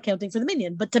 even if they're not counting for the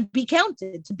minyan, but to be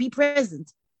counted, to be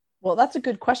present. Well, that's a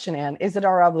good question, Anne. Is it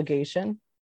our obligation?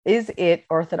 Is it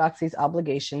Orthodoxy's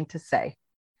obligation to say,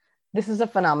 this is a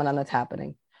phenomenon that's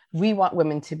happening. We want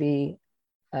women to be,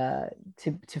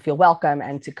 to feel welcome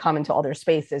and to come into all their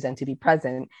spaces and to be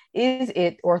present. Is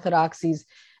it Orthodoxy's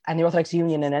and the Orthodox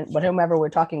Union and whomever we're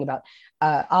talking about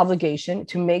obligation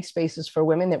to make spaces for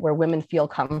women where women feel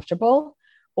comfortable,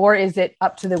 or is it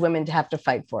up to the women to have to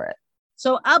fight for it?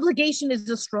 So obligation is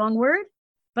a strong word,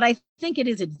 but I think it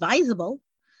is advisable.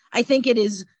 I think it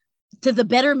is to the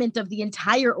betterment of the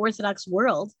entire Orthodox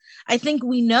world. I think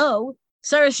we know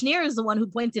Sarah Schneer is the one who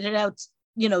pointed it out,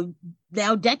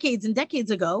 now decades and decades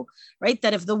ago, right?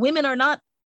 That if the women are not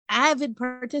avid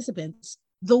participants,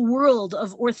 the world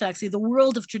of Orthodoxy, the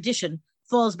world of tradition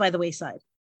falls by the wayside.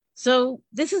 So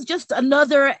this is just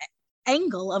another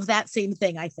angle of that same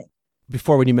thing, I think.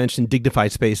 Before, when you mentioned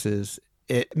dignified spaces,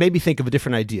 it made me think of a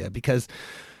different idea, because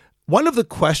one of the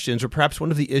questions, or perhaps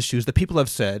one of the issues that people have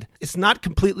said, it's not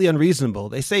completely unreasonable.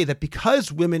 They say that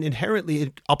because women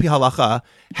inherently, al pi halacha,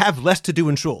 have less to do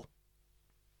in shul,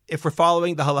 if we're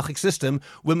following the halachic system,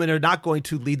 women are not going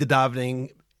to lead the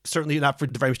davening, certainly not for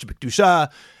Devarim Shebekdusha.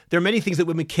 There are many things that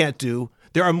women can't do.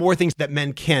 There are more things that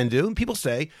men can do. And people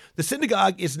say the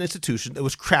synagogue is an institution that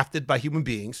was crafted by human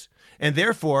beings, and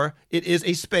therefore it is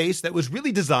a space that was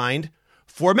really designed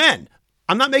for men.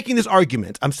 I'm not making this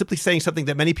argument. I'm simply saying something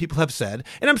that many people have said.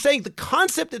 And I'm saying the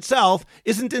concept itself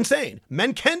isn't insane.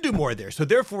 Men can do more there. So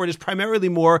therefore, it is primarily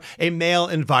more a male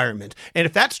environment. And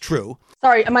if that's true...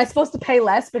 Sorry, am I supposed to pay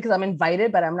less because I'm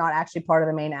invited, but I'm not actually part of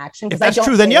the main action? If that's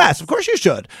true, then yes, of course you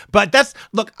should. But that's...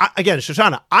 Look, again,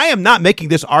 Shoshana, I am not making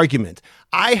this argument.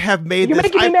 I have made You're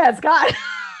making me mad, Scott.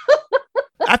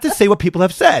 I have to say what people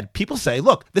have said. People say,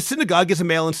 look, the synagogue is a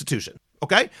male institution.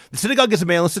 Okay? The synagogue is a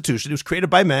male institution. It was created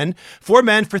by men, for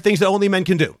things that only men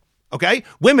can do. Okay?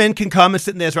 Women can come and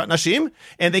sit in the Ezrat Nashim,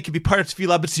 and they can be part of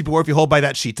Tefillah B'Tzibur if you hold by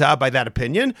that shita, by that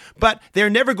opinion, but they're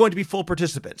never going to be full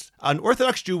participants. An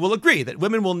Orthodox Jew will agree that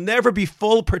women will never be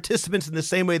full participants in the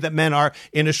same way that men are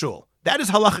in a shul. That is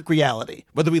halachic reality,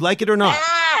 whether we like it or not.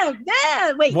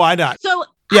 Wait. Why not? So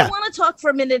I want to talk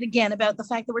for a minute again about the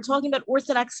fact that we're talking about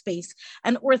Orthodox space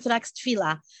and Orthodox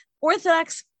tefillah.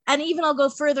 Orthodox, and even I'll go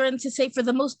further and to say for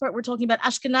the most part, we're talking about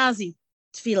Ashkenazi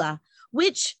tefillah,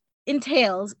 which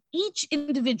entails each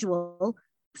individual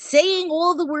saying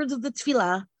all the words of the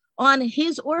tefillah on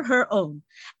his or her own.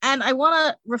 And I want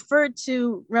to refer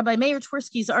to Rabbi Meir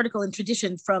Twersky's article in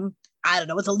Tradition from, I don't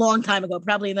know, it's a long time ago,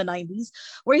 probably in the 90s,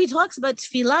 where he talks about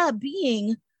tefillah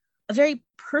being a very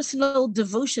personal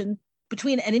devotion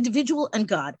between an individual and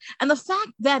God. And the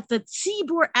fact that the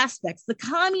tzibur aspects, the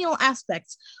communal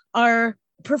aspects are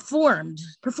performed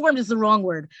is the wrong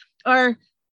word, are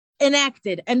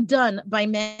enacted and done by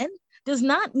men does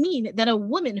not mean that a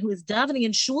woman who is davening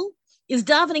in shul is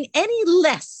davening any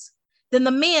less than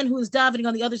the man who is davening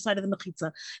on the other side of the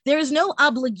mechitza. There is no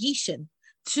obligation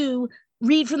to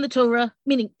read from the Torah,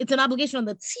 meaning it's an obligation on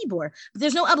the tzibur, but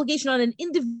there's no obligation on an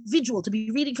individual to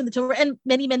be reading from the Torah, and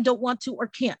many men don't want to or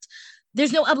can't.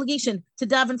 There's no obligation to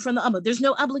daven from the Amud. There's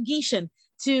no obligation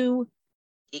to,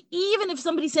 even if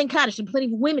somebody's saying Kaddish, and plenty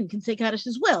of women can say Kaddish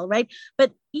as well, right?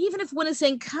 But even if one is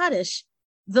saying Kaddish,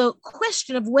 the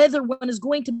question of whether one is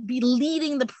going to be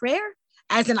leading the prayer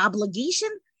as an obligation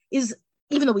is,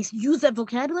 even though we use that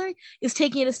vocabulary, is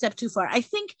taking it a step too far. I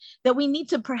think that we need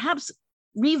to perhaps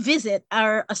revisit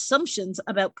our assumptions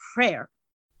about prayer.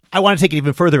 I want to take it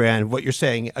even further, Anne. What you're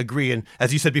saying, agree, and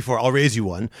as you said before, I'll raise you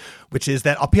one, which is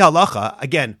that al pi halacha,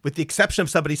 again, with the exception of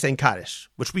somebody saying Kaddish,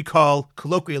 which we call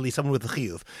colloquially someone with a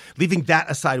chiyuv, leaving that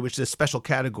aside, which is a special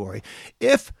category,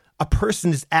 if a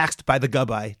person is asked by the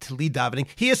gabbai to lead davening,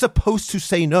 he is supposed to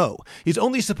say no. He's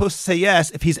only supposed to say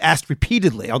yes if he's asked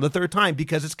repeatedly on the third time,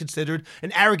 because it's considered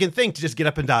an arrogant thing to just get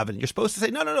up and daven. You're supposed to say,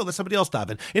 no, let somebody else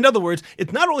daven. In other words,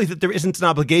 it's not only that there isn't an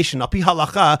obligation, al pi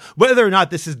halacha, whether or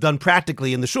not this is done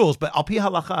practically in the shuls, but al pi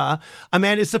halacha, a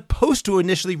man is supposed to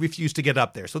initially refuse to get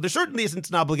up there. So there certainly isn't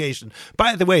an obligation.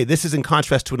 By the way, this is in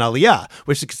contrast to an aliyah,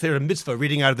 which is considered a mitzvah,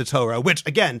 reading out of the Torah, which,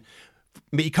 again,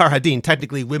 me'ikar hadin,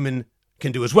 technically women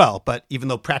can do as well, but even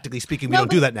though practically speaking we don't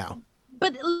do that now.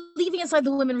 But leaving aside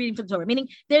the women reading from the Torah, meaning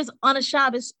there's on a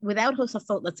Shabbos without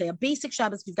Hosafot, let's say a basic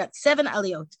Shabbos, you've got 7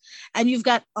 aliyot, and you've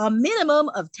got a minimum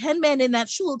of 10 men in that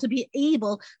shul to be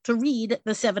able to read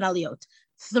the 7 aliyot.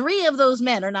 3 of those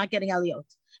men are not getting aliyot,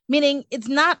 meaning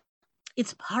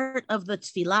it's part of the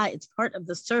tefillah, it's part of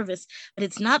the service, but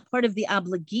it's not part of the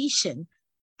obligation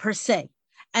per se.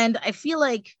 And I feel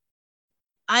like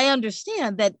I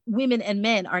understand that women and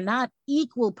men are not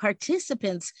equal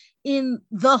participants in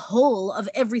the whole of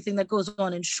everything that goes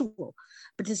on in shul.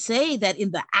 But to say that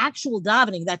in the actual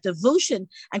davening, that devotion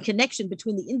and connection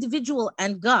between the individual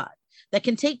and God that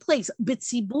can take place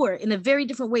b'tzibur in a very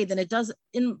different way than it does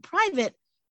in private,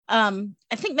 I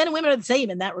think men and women are the same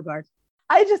in that regard.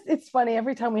 It's funny,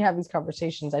 every time we have these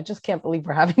conversations, I just can't believe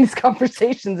we're having these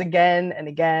conversations again and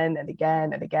again and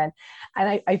again and again.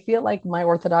 And I feel like my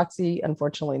orthodoxy,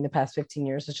 unfortunately, in the past 15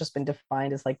 years has just been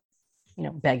defined as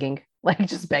begging,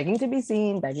 just begging to be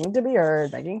seen, begging to be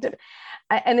heard,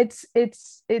 and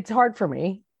it's hard for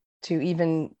me to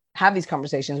even have these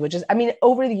conversations, which is,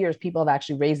 over the years, people have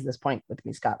actually raised this point with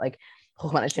me, Scott, like,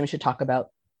 Chochmat Hashem should talk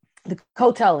about the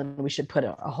kotel, and we should put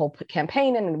a whole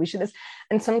campaign in, and we should this.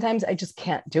 And sometimes I just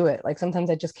can't do it.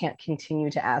 Sometimes I just can't continue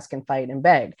to ask and fight and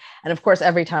beg. And of course,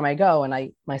 every time I go,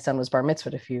 and my son was bar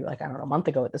mitzvahed a month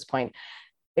ago at this point,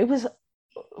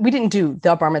 we didn't do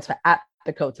the bar mitzvah at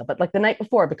the kotel, but the night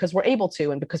before, because we're able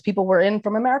to, and because people were in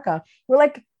from America, we're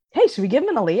like, hey, should we give him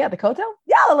an aliyah at the kotel?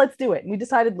 Yeah, let's do it. And we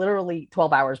decided literally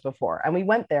 12 hours before, and we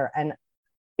went there, and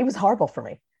it was horrible for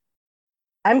me.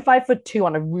 I'm 5'2"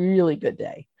 on a really good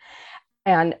day.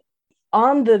 And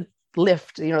on the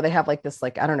lift, they have this, I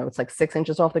don't know, it's 6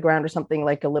 inches off the ground or something,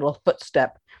 like a little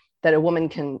footstep that a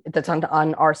woman that's on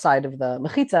our side of the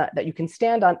mechitza that you can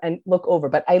stand on and look over.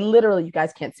 But I literally, you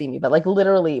guys can't see me, but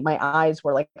literally my eyes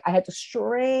were I had to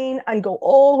strain and go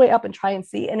all the way up and try and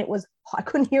see. And I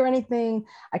couldn't hear anything.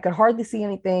 I could hardly see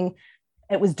anything.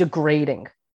 It was degrading.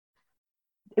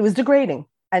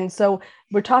 And so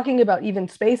we're talking about even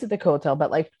space at the kotel,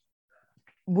 but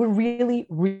we're really,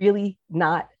 really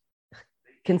not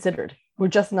considered. We're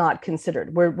just not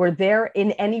considered. We're there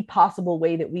in any possible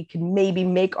way that we can maybe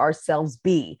make ourselves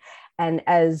be. And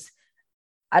as,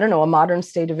 I don't know, a modern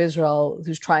state of Israel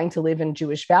who's trying to live in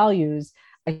Jewish values,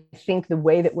 I think the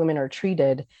way that women are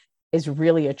treated is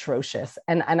really atrocious.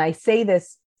 And I say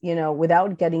this,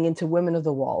 without getting into women of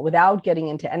the wall, without getting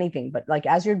into anything, but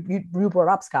as you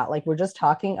brought up, Scott, we're just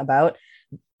talking about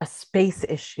a space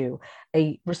issue,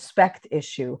 a respect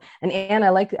issue. And Anne,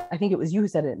 I think it was you who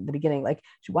said it in the beginning,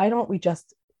 why don't we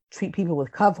just treat people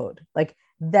with kavod?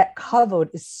 That kavod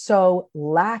is so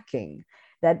lacking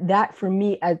that for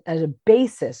me as a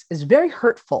basis is very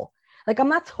hurtful. I'm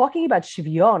not talking about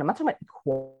shivyon. I'm not talking about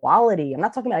equality. I'm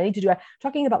not talking about I need to do. I'm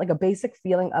talking about a basic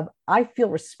feeling of I feel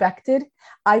respected,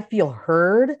 I feel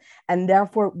heard, and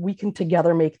therefore we can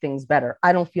together make things better.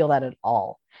 I don't feel that at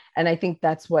all. And I think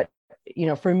that's what,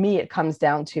 for me, it comes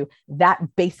down to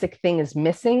that basic thing is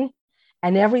missing,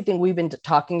 and everything we've been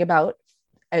talking about,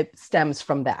 it stems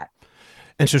from that.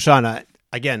 And Shoshana,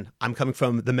 again, I'm coming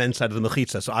from the men's side of the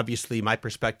mechitza, so obviously my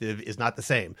perspective is not the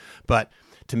same. But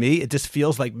to me, it just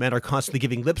feels like men are constantly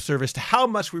giving lip service to how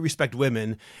much we respect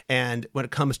women. And when it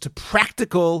comes to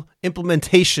practical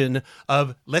implementation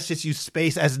of, let's just use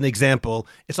space as an example,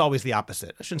 it's always the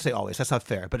opposite. I shouldn't say always, that's not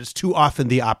fair, but it's too often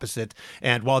the opposite.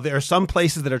 And while there are some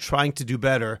places that are trying to do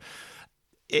better,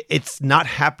 it's not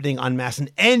happening en masse in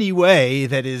any way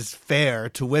that is fair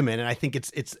to women. And I think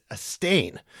it's a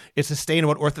stain. It's a stain of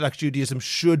what Orthodox Judaism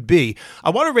should be.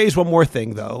 I want to raise one more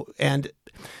thing, though, and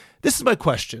this is my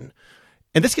question.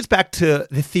 And this gets back to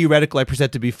the theoretical I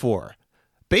presented before.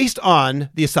 Based on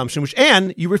the assumption, which,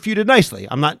 Anne, you refuted nicely.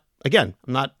 I'm not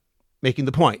making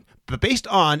the point. But based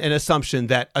on an assumption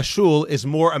that a shul is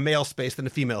more a male space than a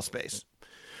female space,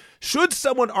 should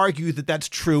someone argue that that's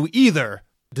true either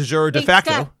de jure or de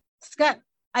facto? Scott,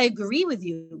 I agree with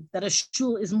you that a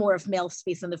shul is more of male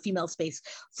space than the female space.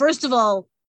 First of all,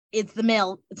 it's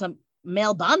a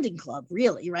male bonding club,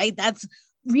 really, right? That's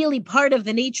really part of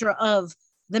the nature of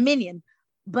the minyan.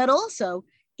 But also,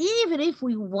 even if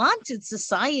we wanted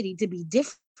society to be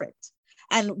different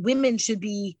and women should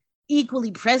be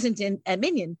equally present at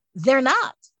minyan, they're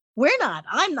not. We're not.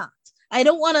 I'm not. I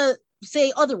don't want to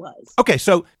say otherwise. Okay,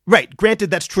 so, right,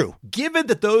 granted that's true. Given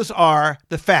that those are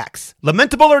the facts,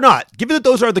 lamentable or not, given that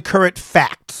those are the current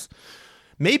facts,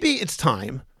 maybe it's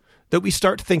time that we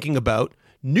start thinking about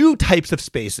new types of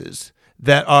spaces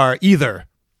that are either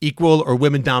equal or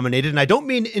women-dominated. And I don't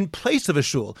mean in place of a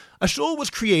shul. A shul was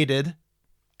created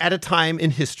at a time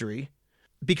in history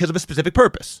because of a specific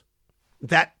purpose.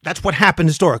 That's what happened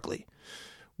historically.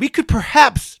 We could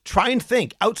perhaps try and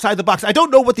think outside the box. I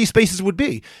don't know what these spaces would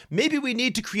be. Maybe we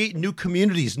need to create new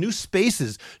communities, new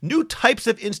spaces, new types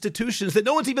of institutions that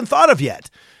no one's even thought of yet.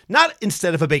 Not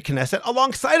instead of a Beit Knesset,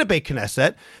 alongside a Beit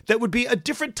Knesset, that would be a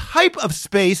different type of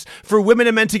space for women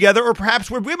and men together, or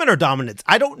perhaps where women are dominant.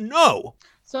 I don't know.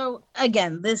 So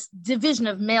again, this division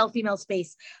of male-female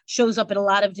space shows up in a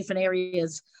lot of different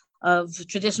areas of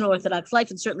traditional Orthodox life,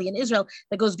 and certainly in Israel,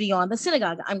 that goes beyond the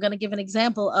synagogue. I'm going to give an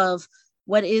example of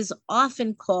what is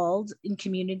often called in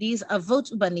communities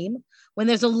avot ubanim, when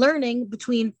there's a learning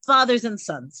between fathers and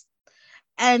sons.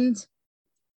 And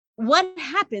what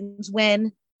happens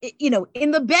when,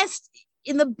 in the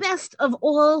best of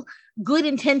all good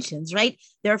intentions, right?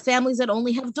 There are families that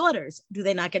only have daughters. Do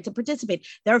they not get to participate?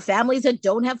 There are families that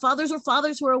don't have fathers, or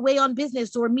fathers who are away on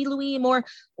business or miluim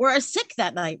or are sick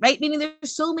that night, right? Meaning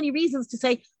there's so many reasons to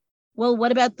say, well,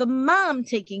 what about the mom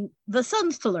taking the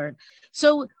sons to learn?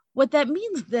 So what that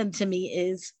means then to me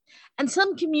is, and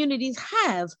some communities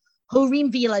have horim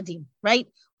v'yeladim, right?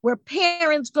 Where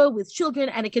parents go with children,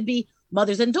 and it could be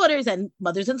mothers and daughters and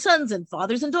mothers and sons and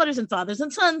fathers and daughters and fathers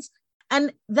and sons.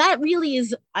 And that really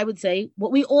is, I would say,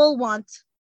 what we all want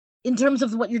in terms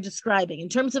of what you're describing, in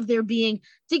terms of there being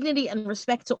dignity and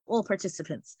respect to all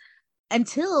participants.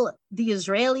 Until the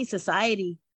Israeli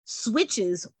society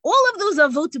switches all of those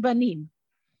avot banim,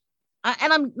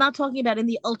 and I'm not talking about in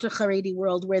the ultra Haredi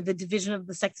world where the division of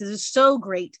the sexes is so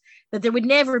great that there would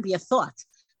never be a thought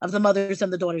of the mothers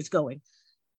and the daughters going.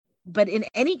 But in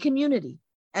any community,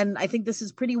 and I think this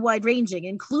is pretty wide ranging,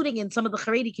 including in some of the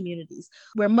Haredi communities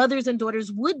where mothers and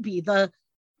daughters would be the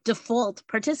default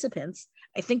participants,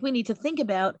 I think we need to think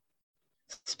about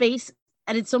space.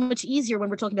 And it's so much easier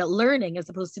when we're talking about learning as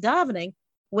opposed to davening,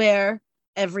 where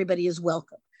everybody is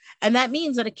welcome. And that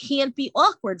means that it can't be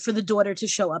awkward for the daughter to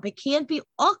show up. It can't be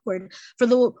awkward for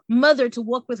the mother to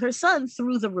walk with her son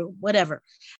through the room, whatever.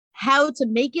 How to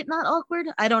make it not awkward?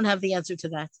 I don't have the answer to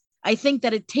that. I think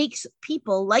that it takes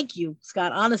people like you,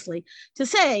 Scott, honestly, to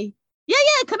say, yeah,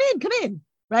 come in,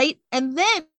 right? And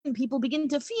then people begin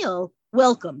to feel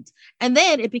welcomed. And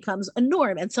then it becomes a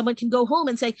norm. And someone can go home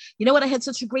and say, you know what, I had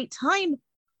such a great time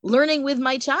learning with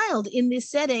my child in this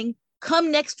setting.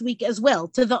 Come next week as well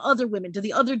to the other women, to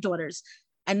the other daughters.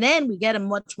 And then we get a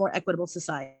much more equitable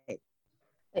society.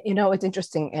 It's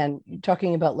interesting. And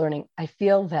talking about learning, I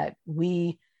feel that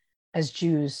we as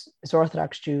Jews, as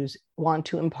Orthodox Jews, want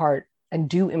to impart and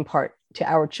do impart to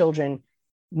our children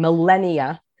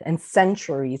millennia and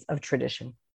centuries of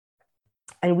tradition.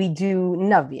 And we do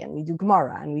Navi, and we do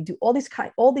Gemara, and we do all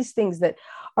these things that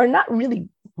are not really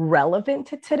relevant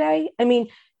to today. I mean,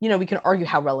 we can argue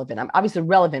how relevant. I'm obviously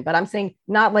relevant, but I'm saying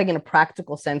not like in a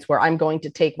practical sense where I'm going to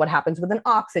take what happens with an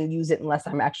ox and use it unless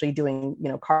I'm actually doing,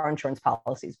 car insurance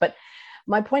policies. But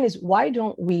my point is, why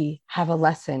don't we have a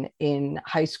lesson in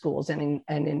high schools and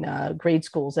in grade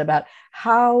schools about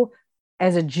how,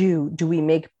 as a Jew, do we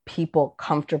make people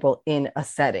comfortable in a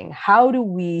setting? How do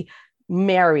we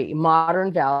marry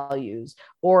modern values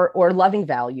or loving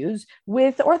values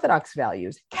with Orthodox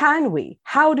values? Can we?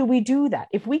 How do we do that?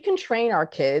 If we can train our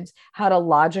kids how to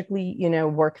logically,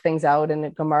 work things out in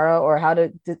a Gemara, or how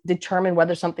to determine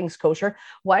whether something's kosher,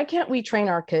 why can't we train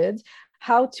our kids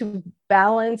how to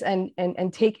balance and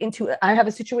take into, I have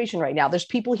a situation right now. There's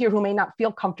people here who may not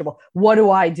feel comfortable. What do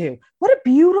I do? What a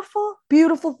beautiful,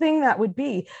 beautiful thing that would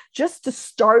be, just to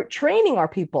start training our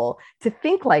people to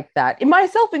think like that. And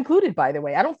myself included, by the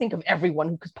way. I don't think of everyone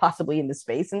who could possibly in this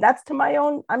space. And that's to my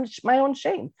own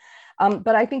shame.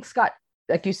 But I think, Scott,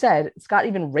 like you said, Scott,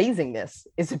 even raising this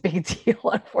is a big deal,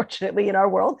 unfortunately, in our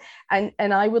world. And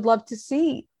I would love to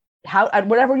see how,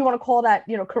 whatever you want to call that,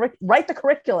 write the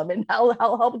curriculum and I'll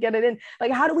help get it in.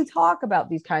 Like, how do we talk about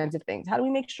these kinds of things? How do we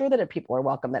make sure that people are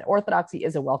welcome, that Orthodoxy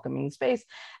is a welcoming space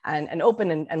and open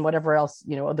and whatever else,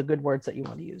 the good words that you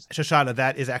want to use? Shoshana,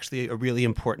 that is actually a really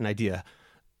important idea.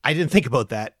 I didn't think about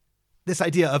that. This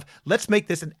idea of let's make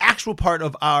this an actual part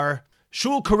of our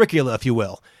shul curricula, if you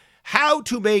will. how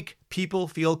to make people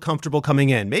feel comfortable coming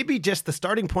in. Maybe just the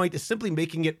starting point is simply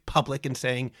making it public and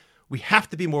saying, we have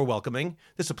to be more welcoming.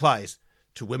 This applies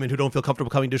to women who don't feel comfortable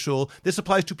coming to shul. This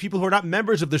applies to people who are not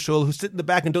members of the shul, who sit in the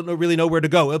back and don't really know where to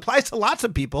go. It applies to lots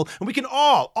of people, and we can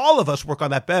all of us work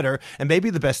on that better. And maybe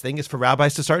the best thing is for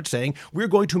rabbis to start saying, we're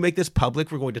going to make this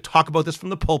public. We're going to talk about this from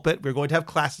the pulpit. We're going to have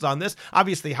classes on this.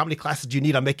 Obviously, how many classes do you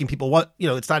need on making people what?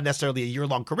 It's not necessarily a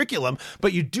year-long curriculum,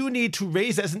 but you do need to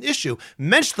raise as an issue.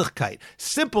 Menschlichkeit,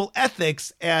 simple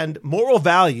ethics and moral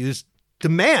values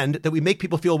demand that we make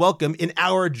people feel welcome in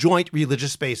our joint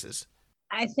religious spaces.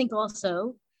 I think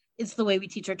also it's the way we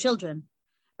teach our children,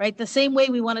 right? The same way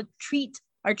we want to treat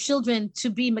our children to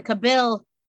be mekabel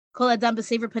kol adam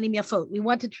b'sever panim yafot. We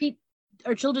want to treat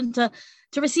our children to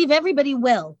receive everybody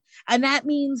well. And that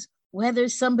means whether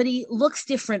somebody looks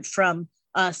different from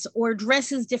us or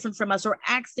dresses different from us or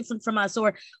acts different from us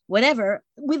or whatever,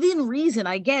 within reason,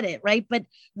 I get it, right? But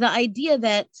the idea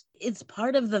that it's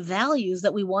part of the values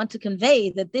that we want to convey,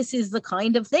 that this is the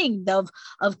kind of thing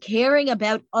of caring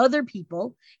about other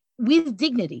people with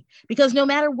dignity, because no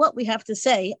matter what we have to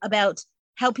say about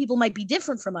how people might be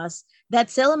different from us, that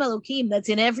Tselem Elokim that's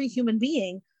in every human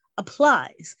being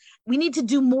applies. We need to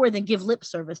do more than give lip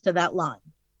service to that line.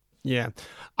 Yeah.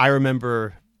 I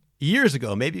remember years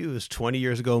ago, maybe it was 20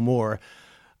 years ago more,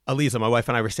 Aliza, my wife,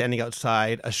 and I were standing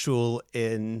outside a shul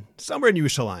somewhere in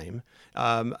Yerushalayim,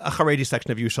 a Haredi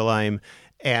section of Yerushalayim,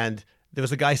 and there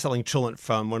was a guy selling cholent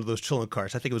from one of those cholent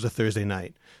carts. I think it was a Thursday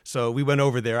night. So we went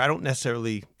over there. I don't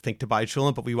necessarily think to buy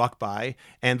cholent, but we walked by,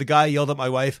 and the guy yelled at my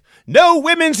wife, "No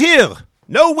women's here!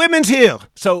 No women's here!"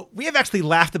 So we have actually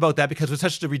laughed about that because it was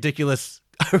such a ridiculous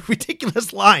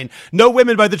line. No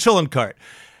women by the cholent cart.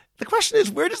 The question is,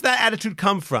 where does that attitude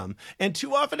come from? And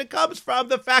too often it comes from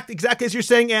the fact, exactly as you're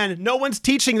saying, and no one's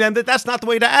teaching them that that's not the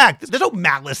way to act. There's no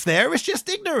malice there. It's just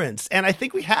ignorance. And I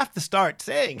think we have to start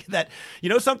saying that,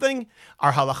 something,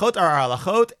 our halachot are our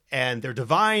halachot, and they're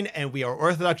divine, and we are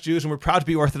Orthodox Jews, and we're proud to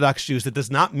be Orthodox Jews. That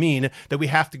does not mean that we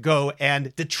have to go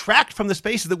and detract from the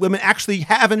spaces that women actually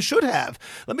have and should have.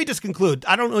 Let me just conclude.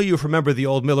 I don't know if you remember the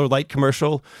old Miller Lite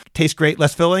commercial, Tastes Great,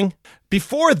 Less Filling.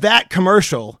 Before that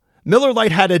commercial, Miller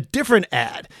Lite had a different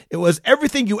ad. It was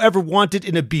everything you ever wanted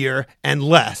in a beer and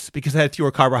less, because it had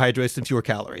fewer carbohydrates and fewer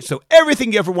calories. So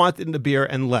everything you ever wanted in a beer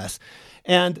and less.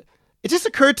 And it just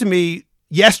occurred to me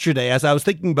yesterday, as I was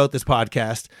thinking about this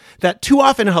podcast, that too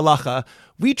often in halacha,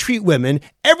 we treat women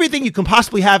everything you can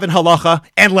possibly have in halacha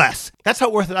and less. That's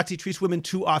how Orthodoxy treats women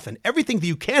too often. Everything that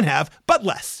you can have, but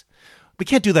less. We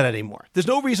can't do that anymore. There's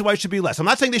no reason why it should be less. I'm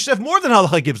not saying they should have more than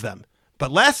halacha gives them,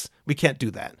 but less, we can't do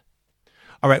that.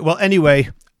 All right. Well, anyway,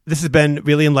 this has been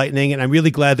really enlightening, and I'm really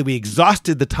glad that we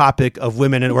exhausted the topic of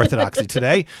women in Orthodoxy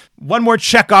today. One more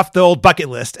check off the old bucket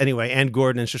list. Anyway, Ann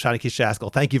Gordon and Shoshana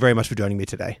Kish-Jaskal, thank you very much for joining me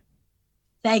today.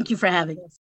 Thank you for having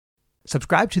us.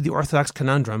 Subscribe to The Orthodox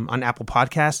Conundrum on Apple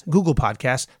Podcasts, Google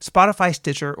Podcasts, Spotify,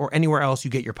 Stitcher, or anywhere else you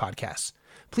get your podcasts.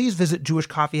 Please visit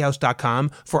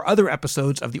jewishcoffeehouse.com for other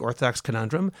episodes of The Orthodox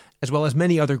Conundrum, as well as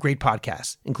many other great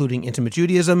podcasts, including Intimate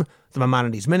Judaism, The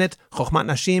Maimonides Minute, Chochmat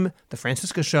Nashim, The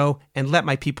Francisca Show, and Let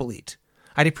My People Eat.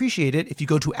 I'd appreciate it if you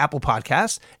go to Apple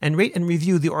Podcasts and rate and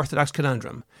review The Orthodox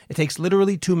Conundrum. It takes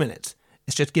literally 2 minutes.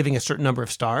 It's just giving a certain number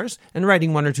of stars and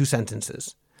writing 1 or 2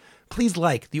 sentences. Please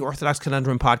like the Orthodox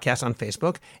Conundrum podcast on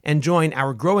Facebook and join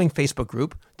our growing Facebook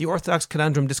group, the Orthodox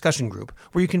Conundrum Discussion Group,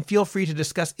 where you can feel free to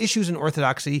discuss issues in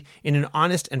Orthodoxy in an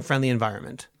honest and friendly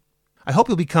environment. I hope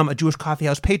you'll become a Jewish Coffee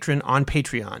House patron on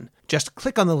Patreon. Just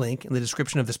click on the link in the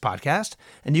description of this podcast,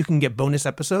 and you can get bonus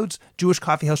episodes, Jewish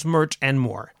Coffee House merch, and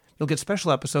more. You'll get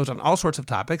special episodes on all sorts of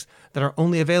topics that are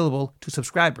only available to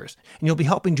subscribers, and you'll be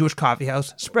helping Jewish Coffee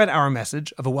House spread our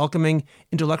message of a welcoming,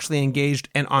 intellectually engaged,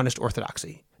 and honest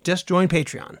Orthodoxy. Just join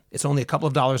Patreon. It's only a couple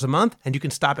of dollars a month, and you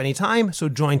can stop anytime, so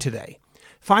join today.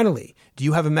 Finally, do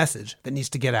you have a message that needs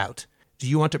to get out? Do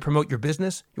you want to promote your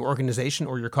business, your organization,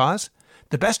 or your cause?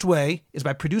 The best way is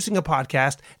by producing a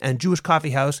podcast, and Jewish Coffee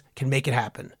House can make it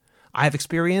happen. I have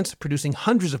experience producing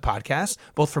hundreds of podcasts,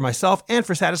 both for myself and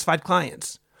for satisfied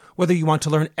clients. Whether you want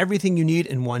to learn everything you need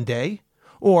in one day,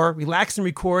 or relax and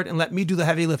record and let me do the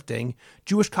heavy lifting,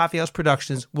 Jewish Coffee House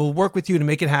Productions will work with you to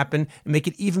make it happen and make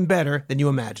it even better than you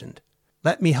imagined.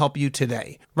 Let me help you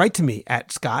today. Write to me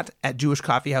at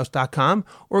scott@jewishcoffeehouse.com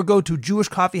or go to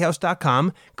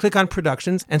jewishcoffeehouse.com, click on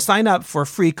Productions, and sign up for a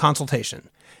free consultation.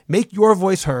 Make your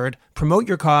voice heard, promote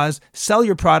your cause, sell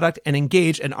your product, and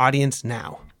engage an audience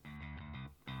now.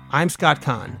 I'm Scott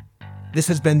Kahn. This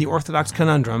has been The Orthodox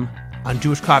Conundrum on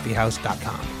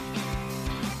jewishcoffeehouse.com.